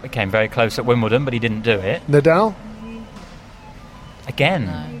 sets. It came very close at Wimbledon, but he didn't do it. Nadal?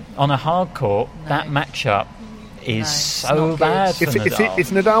 Again, on a hard court, that matchup is so bad for Nadal. If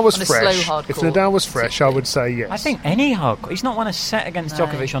Nadal was fresh, I would say yes. I think any hard court. He's not won a set against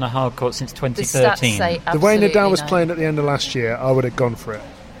Djokovic on a hard court since 2013. The way Nadal was playing at the end of last year, I would have gone for it.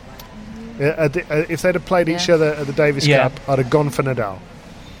 If they'd have played each other at the Davis Cup, I'd have gone for Nadal.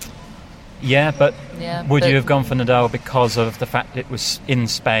 Yeah, but would you have gone for Nadal because of the fact it was in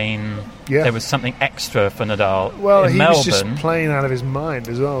Spain? Yeah. There was something extra for Nadal. Well, in he Melbourne, was just playing out of his mind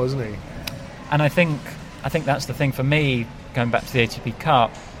as well, wasn't he? And I think that's the thing for me, going back to the ATP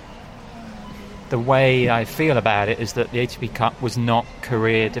Cup. The way I feel about it is that the ATP Cup was not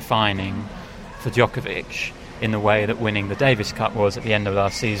career-defining for Djokovic. in the way that winning the Davis Cup was at the end of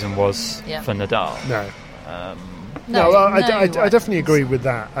last season was for Nadal. No. I definitely agree with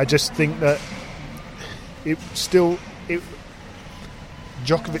that. I just think that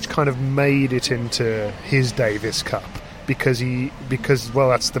Djokovic kind of made it into his Davis Cup because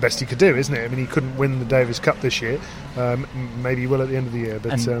that's the best he could do, isn't it? I mean, he couldn't win the Davis Cup this year. Maybe he will at the end of the year.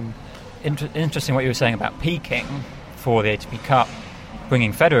 But interesting what you were saying about peaking for the ATP Cup,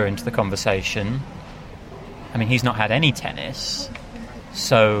 bringing Federer into the conversation. I mean, he's not had any tennis,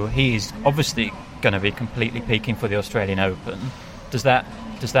 so he's obviously going to be completely peaking for the Australian Open. Do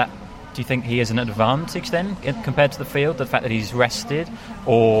you think he is an advantage then compared to the field, the fact that he's rested,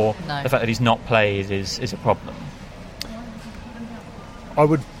 or the fact that he's not played is a problem? I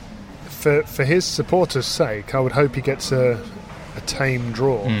would, for his supporters' sake, I would hope he gets a tame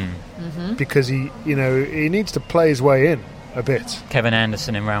draw because he needs to play his way in a bit. Kevin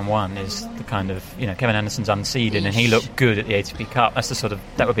Anderson in round one is the kind of, Kevin Anderson's unseeded and he looked good at the ATP Cup. That's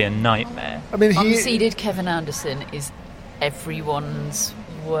that would be a nightmare. I mean, unseeded Kevin Anderson is everyone's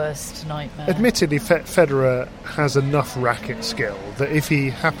worst nightmare. Admittedly, Federer has enough racket skill that if he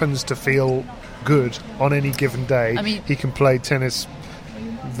happens to feel good on any given day, he can play tennis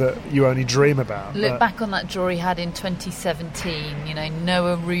that you only dream about. Look back on that draw he had in 2017.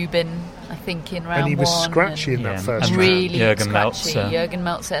 Noah Rubin, I think, in round one. And he was scratchy in that first round. Really Jürgen scratchy. Meltzer. Jürgen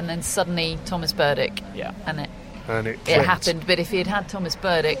Meltzer, and then suddenly Thomas Burdick. Yeah. And it clicked. happened. But if he had had Thomas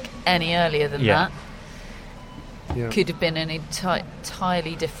Burdick any earlier than that, could have been an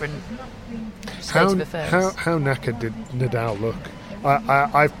entirely different state of affairs. How knackered did Nadal look?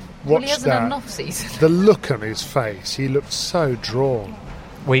 I've watched he hasn't had an off-season. The look on his face, he looked so drawn.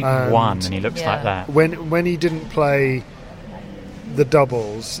 Week one, and he looks like that. When he didn't play the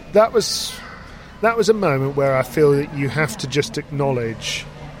doubles, that was a moment where I feel that you have to just acknowledge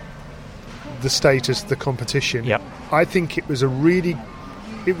the status of the competition. Yep. I think it was really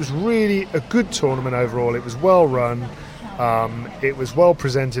a good tournament overall. It was well run. It was well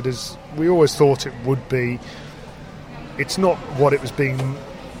presented as we always thought it would be. It's not what it was being.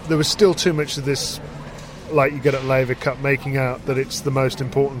 There was still too much of this, like you get at Laver Cup, making out that it's the most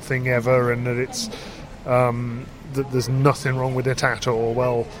important thing ever and that it's that there's nothing wrong with it at all.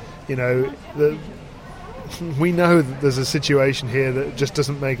 Well, we know that there's a situation here that just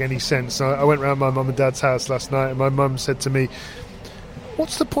doesn't make any sense. I went round my mum and dad's house last night and my mum said to me,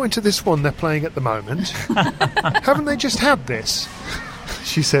 "What's the point of this one they're playing at the moment? Haven't they just had this?"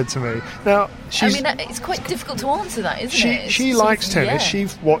 She said to me. Now, it's quite difficult to answer that, isn't it? She likes tennis. She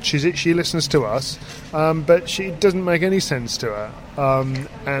watches it. She listens to us, but it doesn't make any sense to her.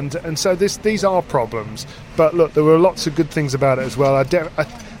 And so these are problems. But look, there were lots of good things about it as well. I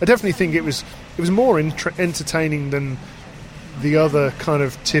definitely think it was more entertaining than the other kind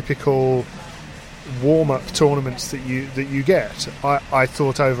of typical warm-up tournaments that you get. I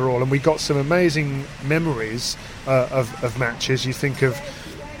thought overall, and we got some amazing memories of matches. You think of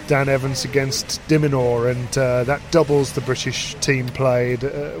Dan Evans against Diminor, and that doubles the British team played,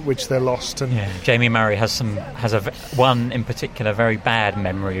 which they lost. And Jamie Murray has one in particular very bad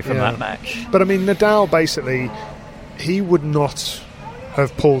memory from that match. But I mean, Nadal basically, he would not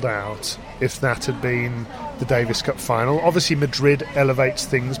have pulled out if that had been the Davis Cup final. Obviously Madrid elevates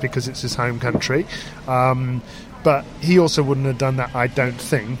things because it's his home country, but he also wouldn't have done that, I don't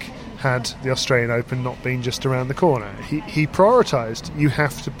think, had the Australian Open not been just around the corner. He prioritised. You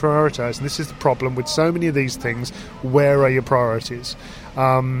have to prioritise, and this is the problem with so many of these things. Where are your priorities?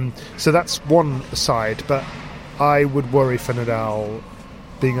 So that's one side, but I would worry for Nadal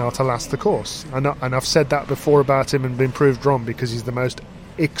being able to last the course, and I've said that before about him and been proved wrong, because he's the most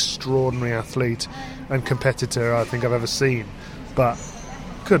extraordinary athlete and competitor I think I've ever seen. But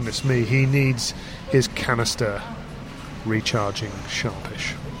goodness me, he needs his canister recharging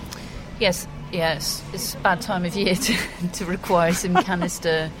sharpish. Yes, it's a bad time of year to require some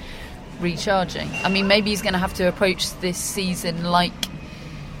canister recharging. I mean, maybe he's going to have to approach this season like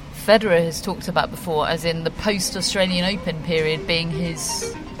Federer has talked about before, as in the post-Australian Open period being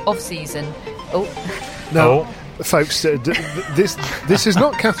his off-season. No, folks, this is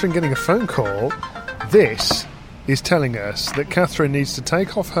not Catherine getting a phone call. This is telling us that Catherine needs to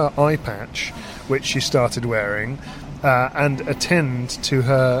take off her eye patch, which she started wearing, and attend to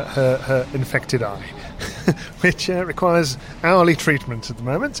her infected eye, which requires hourly treatment at the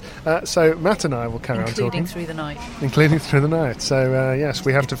moment. So Matt and I will carry on talking. Including through the night. So yes,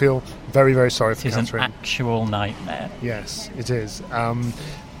 we have to feel very, very sorry for Catherine. It's an actual nightmare. Yes, it is.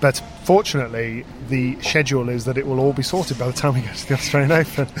 But fortunately, the schedule is that it will all be sorted by the time we get to the Australian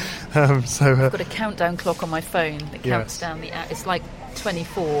Open. I've got a countdown clock on my phone that counts down the hour. It's like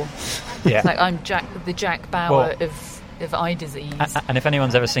 24. Yeah. It's like I'm the Jack Bauer of eye disease. And if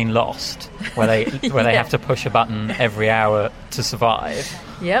anyone's ever seen Lost, where they they have to push a button every hour to survive.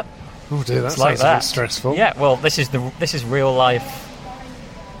 Yep. Oh dear, that like sounds a bit stressful. Yeah, well, this is real life.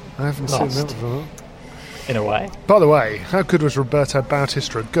 I haven't seen that before. In a way. By the way, how good was Roberto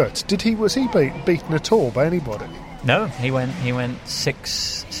Bautista at Gut? Was he beaten at all by anybody? No, he went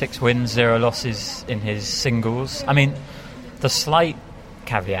 6 wins, 0 losses in his singles. I mean, the slight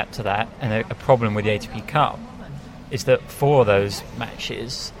caveat to that, and a problem with the ATP Cup, is that 4 of those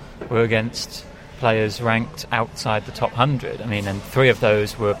matches were against players ranked outside the top 100. I mean, and 3 of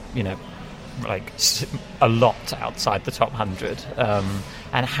those were, like a lot outside the top 100.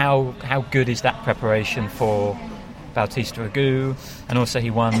 And how good is that preparation for Bautista Agut? And also he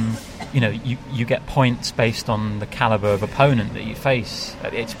won, you get points based on the calibre of opponent that you face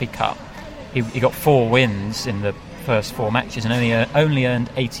at the ATP Cup. He got 4 wins in the first 4 matches and only earned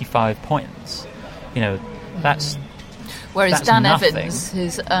 85 points. That's... Whereas That's Dan nothing. Evans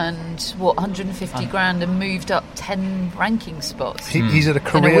has earned 150 grand and moved up 10 ranking spots. He's at a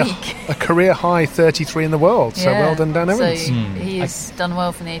career high 33 in the world. So well done, Dan Evans. So he has done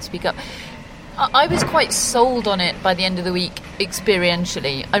well from the ATP Cup. I was quite sold on it by the end of the week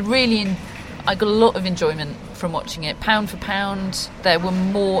experientially. I got a lot of enjoyment from watching it. Pound for pound, there were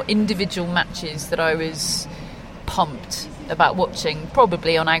more individual matches that I was pumped about watching,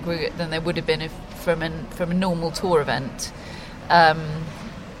 probably on aggregate, than there would have been from a normal tour event.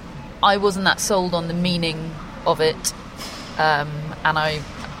 I wasn't that sold on the meaning of it, and I,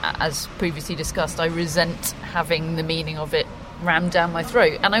 as previously discussed, I resent having the meaning of it rammed down my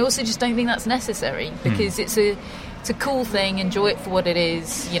throat, and I also just don't think that's necessary, because it's a cool thing. Enjoy it for what it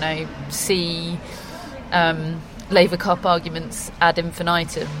is. See Laver Cup arguments ad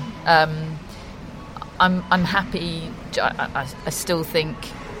infinitum. I'm happy. I still think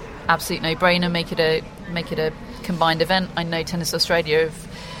absolute no-brainer. Make it a combined event. I know Tennis Australia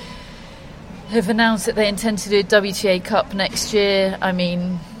have announced that they intend to do a WTA Cup next year. I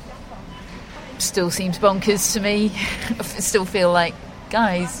mean, still seems bonkers to me. I still feel like,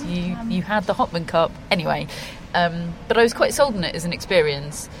 guys, you had the Hopman Cup anyway. But I was quite sold on it as an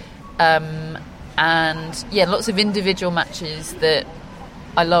experience. And yeah, lots of individual matches that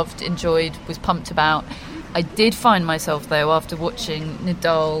I loved, enjoyed, was pumped about. I did find myself, though, after watching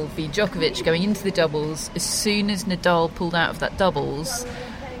Nadal v Djokovic going into the doubles, as soon as Nadal pulled out of that doubles,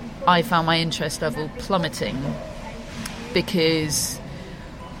 I found my interest level plummeting, because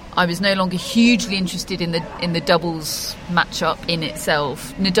I was no longer hugely interested in the doubles matchup in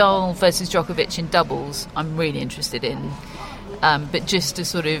itself. Nadal versus Djokovic in doubles, I'm really interested in, but just a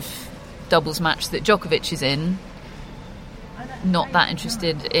sort of doubles match that Djokovic is in, not that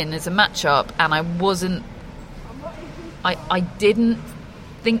interested in as a matchup. And I didn't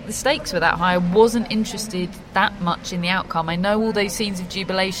think the stakes were that high. I wasn't interested that much in the outcome. I know all those scenes of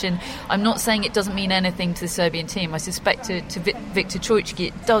jubilation. I'm not saying it doesn't mean anything to the Serbian team. I suspect to Viktor Troicki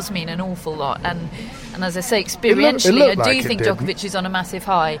it does mean an awful lot. And as I say, experientially, I do think Djokovic is on a massive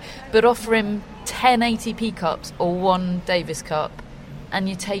high. But offer him 10 ATP Cups or 1 Davis Cup, and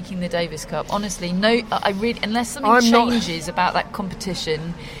you're taking the Davis Cup. Honestly, no. I really, unless something changes about that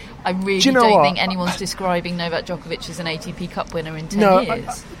competition, I really don't think anyone's describing Novak Djokovic as an ATP Cup winner in 10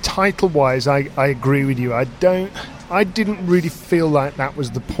 years. Title-wise, I agree with you. I didn't really feel like that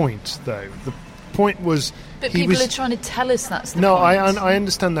was the point, though. The point was... But people are trying to tell us that's the point. No, I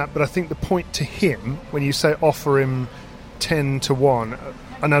understand that, but I think the point to him, when you say offer him 10 to 1,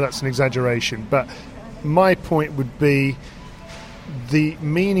 I know that's an exaggeration, but my point would be the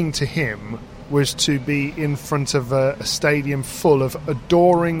meaning to him was to be in front of a stadium full of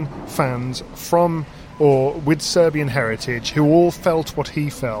adoring fans from or with Serbian heritage who all felt what he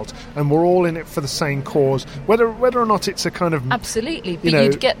felt and were all in it for the same cause, whether or not it's a kind of... Absolutely, but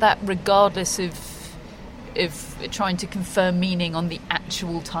you'd get that regardless of trying to confer meaning on the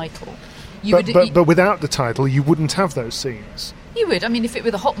actual title. But without the title, you wouldn't have those scenes. You would. I mean, if it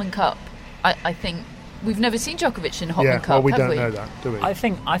were the Hopman Cup, I think... We've never seen Djokovic in Hopman Cup, well, we have don't we? know that, do we? I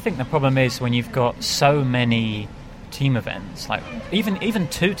think the problem is when you've got so many team events, like even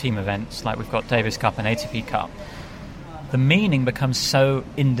 2 team events, like we've got Davis Cup and ATP Cup, the meaning becomes so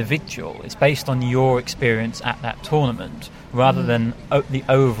individual. It's based on your experience at that tournament rather than the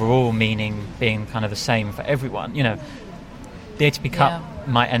overall meaning being kind of the same for everyone. The ATP Cup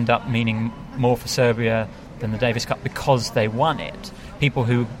might end up meaning more for Serbia than the Davis Cup because they won it. People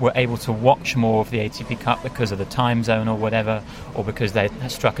who were able to watch more of the ATP Cup because of the time zone or whatever, or because they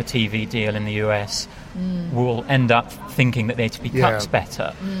struck a TV deal in the US, will end up thinking that the ATP Cup's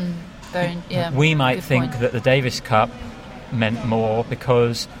better. We might think that the Davis Cup meant more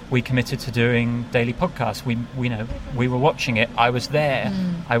because we committed to doing daily podcasts. We were watching it. I was there.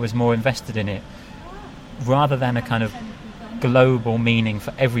 I was more invested in it. Rather than a kind of global meaning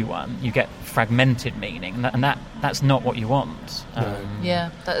for everyone, you get fragmented meaning, and that's not what you want.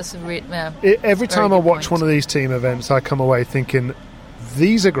 That's every time I watch one of these team events, I come away thinking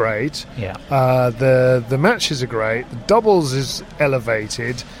these are great. The matches are great. The doubles is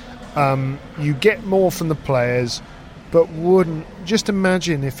elevated. You get more from the players, but wouldn't just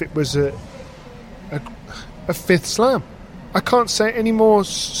imagine if it was a fifth slam. I can't say it any more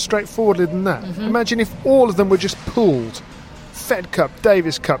straightforwardly than that. Imagine if all of them were just pooled. Fed Cup,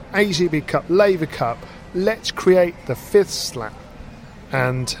 Davis Cup, ATP Cup, Laver Cup. Let's create the fifth slam.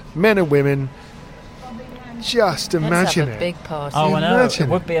 And men and women, just imagine Let's have a big party. Oh, I know. It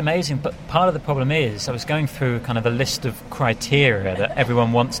would be amazing. But part of the problem is, I was going through kind of a list of criteria that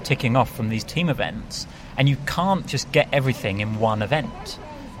everyone wants ticking off from these team events. And you can't just get everything in one event.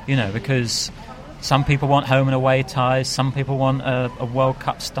 Because some people want home and away ties. Some people want a World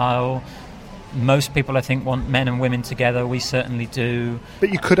Cup style. Most people, I think, want men and women together. We certainly do.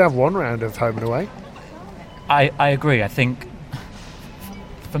 But you could have one round of home and away. I agree. I think,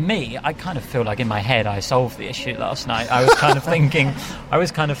 for me, I kind of feel like in my head I solved the issue last night. I was kind of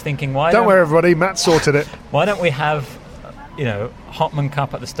thinking, why don't worry, everybody, Matt sorted it. Why don't we have, Hopman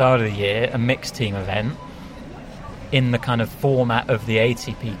Cup at the start of the year, a mixed team event, in the kind of format of the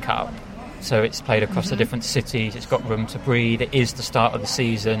ATP Cup? So it's played across the different cities. It's got room to breathe. It is the start of the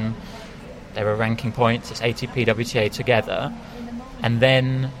season. There are ranking points. It's ATP, WTA together. And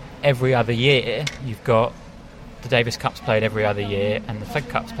then every other year, you've got the Davis Cup's played every other year and the Fed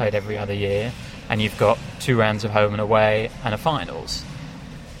Cup's played every other year. And you've got 2 rounds of home and away and a finals.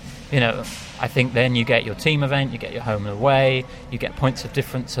 I think then you get your team event, you get your home and away, you get points of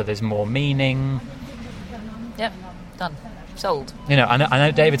difference, so there's more meaning. Yep, done. Sold. I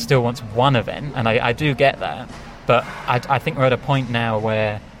know David still wants one event, and I do get that. But I think we're at a point now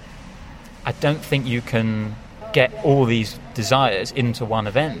where I don't think you can get all these desires into one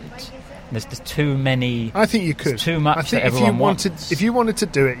event. There's too many. I think you could. Too much. I think if you wanted to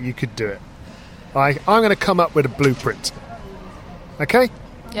do it, you could do it. I'm going to come up with a blueprint. Okay.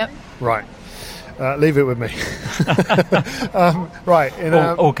 Yep. Right. Leave it with me. Right.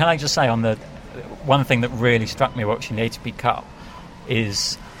 Can I just say on the one thing that really struck me watching the ATP Cup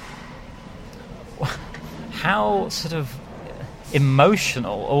is how sort of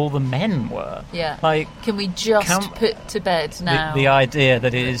emotional all the men were. Yeah. Can we just put to bed now the idea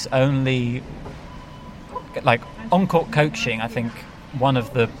that it is only on-court coaching? I think one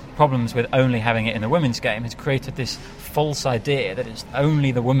of the problems with only having it in the women's game has created this false idea that it's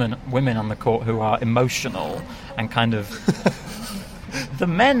only the women on the court who are emotional and kind of the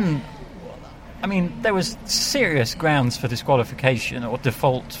men. I mean, there was serious grounds for disqualification or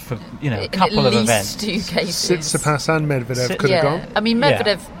default for, a couple of events. At least 2 cases. Tsitsipas and Medvedev could have gone. I mean,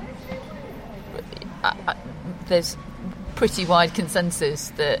 Medvedev, there's pretty wide consensus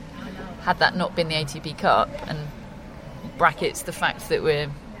that had that not been the ATP Cup, and brackets the fact that we're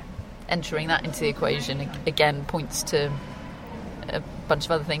entering that into the equation, again, points to a bunch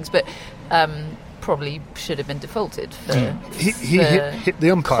of other things, but probably should have been defaulted for he hit the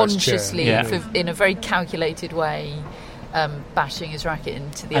umpire's consciously chair. in a very calculated way, bashing his racket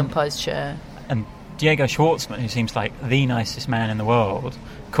into the umpire's chair. And Diego Schwartzman, who seems like the nicest man in the world,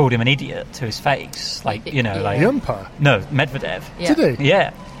 called him an idiot to his face. The umpire? No, Medvedev. Yeah. Did he?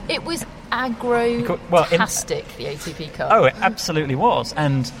 Yeah. It was aggro-tastic, the ATP Cup. Oh, it absolutely was.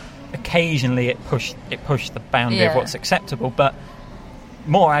 And occasionally it pushed the boundary of what's acceptable, but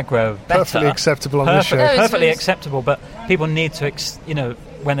more aggro, better. Perfectly acceptable on this show. Perfectly acceptable, but people need to,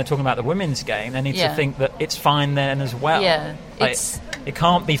 when they're talking about the women's game, they need to think that it's fine then as well. Yeah, it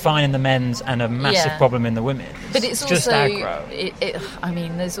can't be fine in the men's and a massive problem in the women's. But it's just also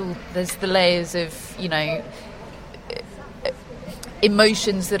aggro. There's the layers of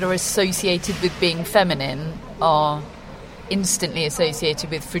emotions that are associated with being feminine are instantly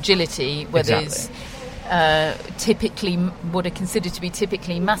associated with fragility, where there's typically what are considered to be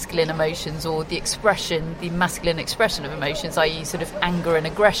typically masculine emotions, or the masculine expression of emotions, i.e. sort of anger and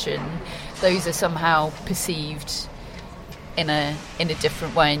aggression. Those are somehow perceived in a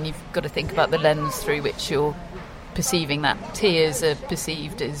different way, and you've got to think about the lens through which you're perceiving that. Tears are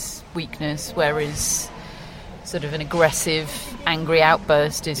perceived as weakness, whereas sort of an aggressive, angry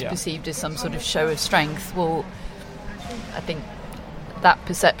outburst is perceived as some sort of show of strength. Well, I think that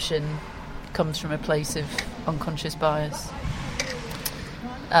perception comes from a place of unconscious bias.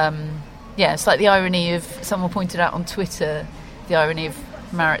 It's like the irony of, someone pointed out on Twitter, the irony of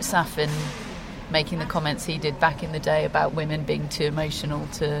Marat Safin making the comments he did back in the day about women being too emotional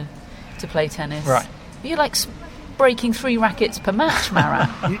to play tennis. Right. You're like breaking 3 rackets per match, Marat.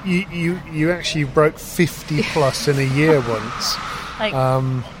 you actually broke 50 plus in a year once. Like,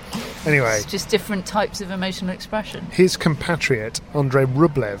 anyway, it's just different types of emotional expression. His compatriot Andrei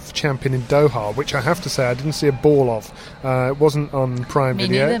Rublev, champion in Doha, which I have to say I didn't see a ball of. It wasn't on Prime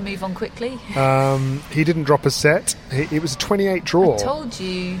Video. Me neither. Move on quickly. He didn't drop a set. It was a 28 draw. I told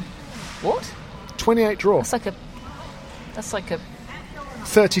you. What? 28 draw. That's like a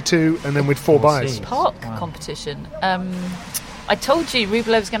 32 and then with 4 buys. Park competition. I told you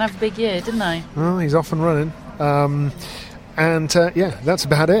Rublev's going to have a big year, didn't I? Well, he's off and running. That's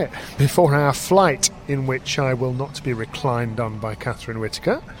about it. Before our flight, in which I will not be reclined on by Catherine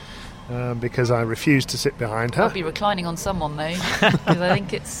Whitaker, because I refuse to sit behind her. I'll be reclining on someone, though, because I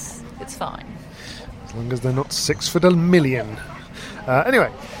think it's fine. As long as they're not 6'1".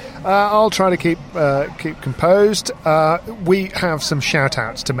 Anyway, I'll try to keep composed. We have some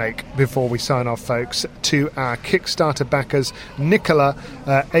shout-outs to make before we sign off, folks, to our Kickstarter backers, Nicola,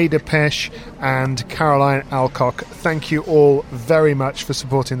 Ada Pesh and Caroline Alcock. Thank you all very much for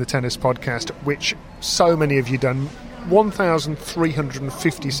supporting the Tennis Podcast, which so many of you done.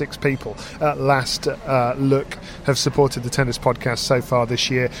 1,356 people at last look have supported the Tennis Podcast so far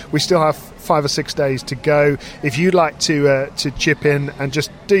this year. We still have 5 or 6 days to go. If you'd like to chip in and just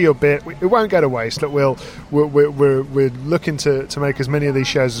do your bit, it won't go to waste. Look, we're looking to make as many of these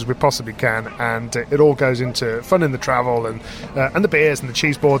shows as we possibly can, and it all goes into fun in the travel and the beers and the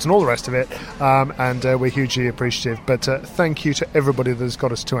cheese boards and all the rest of it, and we're hugely appreciative. But thank you to everybody that has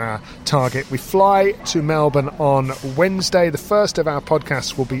got us to our target. We fly to Melbourne on Wednesday. The first of our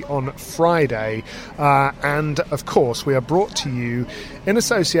podcasts will be on Friday, and of course we are brought to you in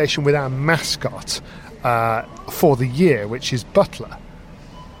association with our mascot for the year, which is Butler.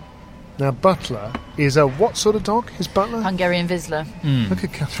 Now, Butler is a what sort of dog is Butler? Hungarian Vizsla. Look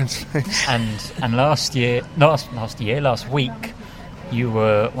at Catherine's face. And last week, you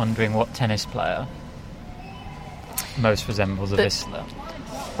were wondering what tennis player most resembles a Vizsla.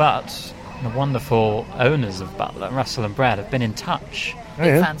 But the wonderful owners of Butler, Russell and Brad, have been in touch.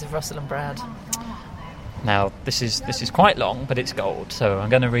 Big fans of Russell and Brad. Now, this is quite long, but it's gold, so I'm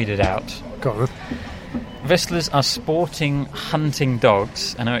going to read it out. Go on. Vizslas are sporting hunting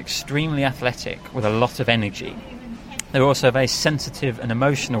dogs and are extremely athletic with a lot of energy. They're also a very sensitive and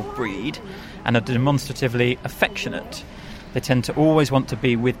emotional breed and are demonstratively affectionate. They tend to always want to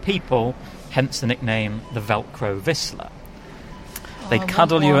be with people, hence the nickname the Velcro Vizsla. They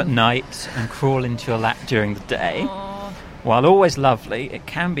cuddle you at night and crawl into your lap during the day. While always lovely, it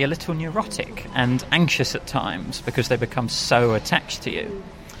can be a little neurotic and anxious at times because they become so attached to you.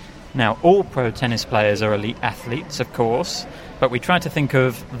 Now, all pro tennis players are elite athletes, of course, but we try to think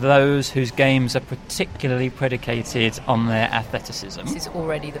of those whose games are particularly predicated on their athleticism. This is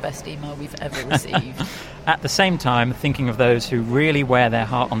already the best email we've ever received. At the same time, thinking of those who really wear their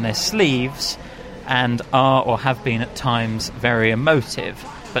heart on their sleeves and are or have been at times very emotive,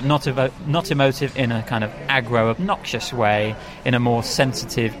 but not emotive in a kind of aggro, obnoxious way, in a more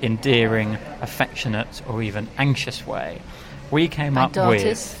sensitive, endearing, affectionate, or even anxious way. We came up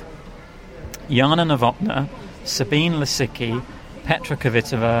with Yana Novotna, Sabine Lisicki, Petra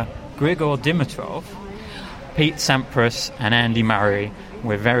Kvitova, Grigor Dimitrov, Pete Sampras, and Andy Murray.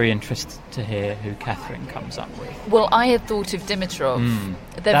 We're very interested to hear who Catherine comes up with. Well, I had thought of Dimitrov.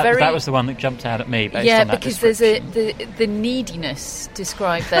 That was the one that jumped out at me based on that because description. there's the neediness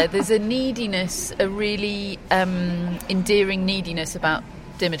described there. There's a neediness, a really endearing neediness about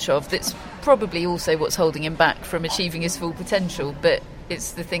Dimitrov that's probably also what's holding him back from achieving his full potential, but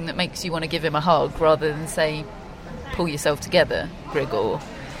it's the thing that makes you want to give him a hug rather than say, pull yourself together, Grigor.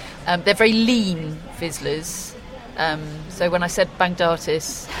 They're very lean Vizslas. So when I said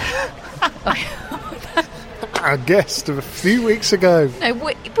Baghdatis, our guest of a few weeks ago. No,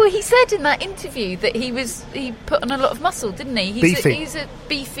 well, he said in that interview that he put on a lot of muscle, didn't he? He's a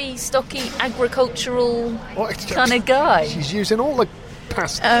beefy, stocky, agricultural kind of guy. She's using all the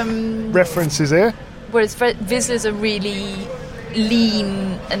past references here. Whereas Vizslas are really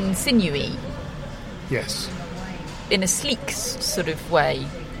lean and sinewy. Yes. In a sleek sort of way.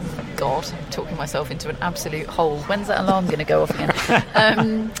 God, I'm talking myself into an absolute hole. When's that alarm going to go off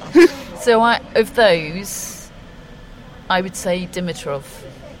again? So of those, I would say Dimitrov.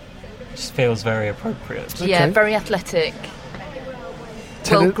 Just feels very appropriate. Yeah, very athletic,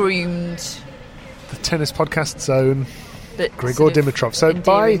 well-groomed. The Tennis Podcast Zone. Grigor sort of Dimitrov. So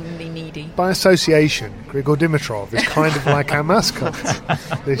by association, Grigor Dimitrov is kind of like our mascot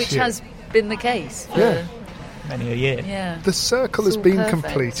this Which year. has been the case for many a year. Yeah. The circle It's has all been perfect.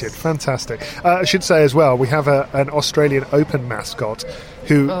 completed. Fantastic. I should say as well, we have an Australian Open mascot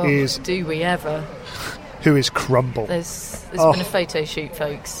who Do we ever? is Crumble. There's been a photo shoot,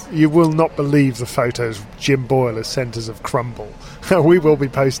 folks. You will not believe the photos Jim Boyle has sent us of Crumble. We will be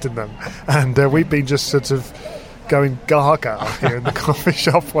posting them. And we've been just sort of going gaga here in the coffee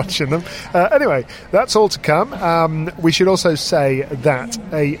shop watching them. Anyway, that's all to come. We should also say that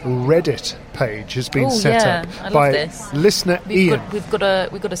a Reddit page has been set up by listener Ian. We've got a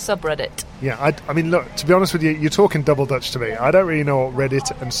subreddit. Yeah, I mean, look, to be honest with you, you're talking double Dutch to me. I don't really know what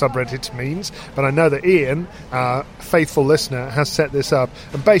Reddit and subreddit means, but I know that Ian, our faithful listener, has set this up.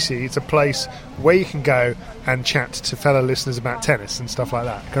 And basically, it's a place where you can go and chat to fellow listeners about tennis and stuff like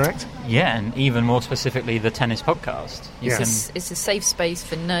that, correct? Yeah, and even more specifically, the tennis podcast. It's a safe space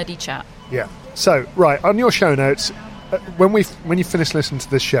for nerdy chat. Yeah. So, right, on your show notes, when you finish listening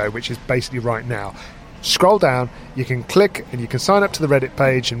to this show, which is basically right now, scroll down, you can click and you can sign up to the Reddit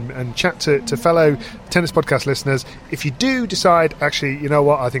page and chat to fellow Tennis Podcast listeners. If you do decide, actually, you know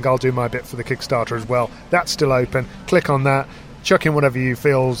what, I think I'll do my bit for the Kickstarter as well, that's still open. Click on that. Chuck in whatever you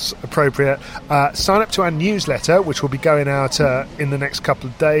feel's appropriate. Sign up to our newsletter, which will be going out in the next couple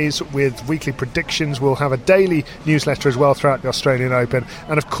of days with weekly predictions. We'll have a daily newsletter as well throughout the Australian Open.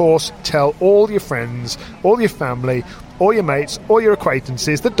 And, of course, tell all your friends, all your family, all your mates, all your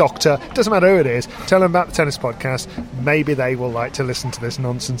acquaintances, the doctor, doesn't matter who it is, tell them about the Tennis Podcast. Maybe they will like to listen to this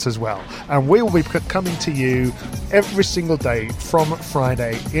nonsense as well. And we will be coming to you every single day from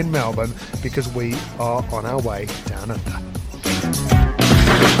Friday in Melbourne because we are on our way down under.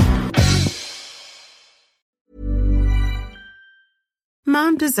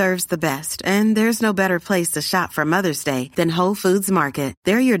 Mom deserves the best, and there's no better place to shop for Mother's Day than Whole Foods Market.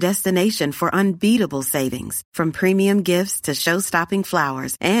 They're your destination for unbeatable savings, from premium gifts to show-stopping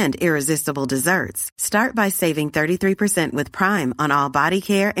flowers and irresistible desserts. Start by saving 33% with Prime on all body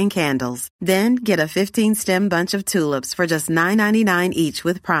care and candles. Then get a 15-stem bunch of tulips for just $9.99 each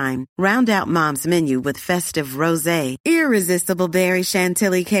with Prime. Round out Mom's menu with festive rosé, irresistible berry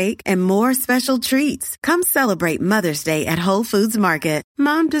chantilly cake, and more special treats. Come celebrate Mother's Day at Whole Foods Market.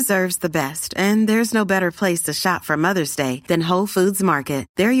 Mom deserves the best, and there's no better place to shop for Mother's Day than Whole Foods Market.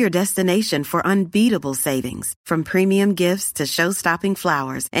 They're your destination for unbeatable savings, from premium gifts to show-stopping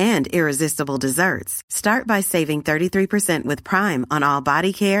flowers and irresistible desserts. Start by saving 33% with Prime on all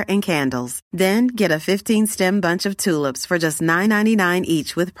body care and candles. Then get a 15-stem bunch of tulips for just $9.99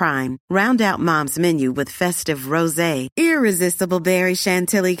 each with Prime. Round out Mom's menu with festive rosé, irresistible berry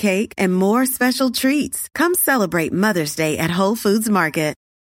chantilly cake, and more special treats. Come celebrate Mother's Day at Whole Foods Market.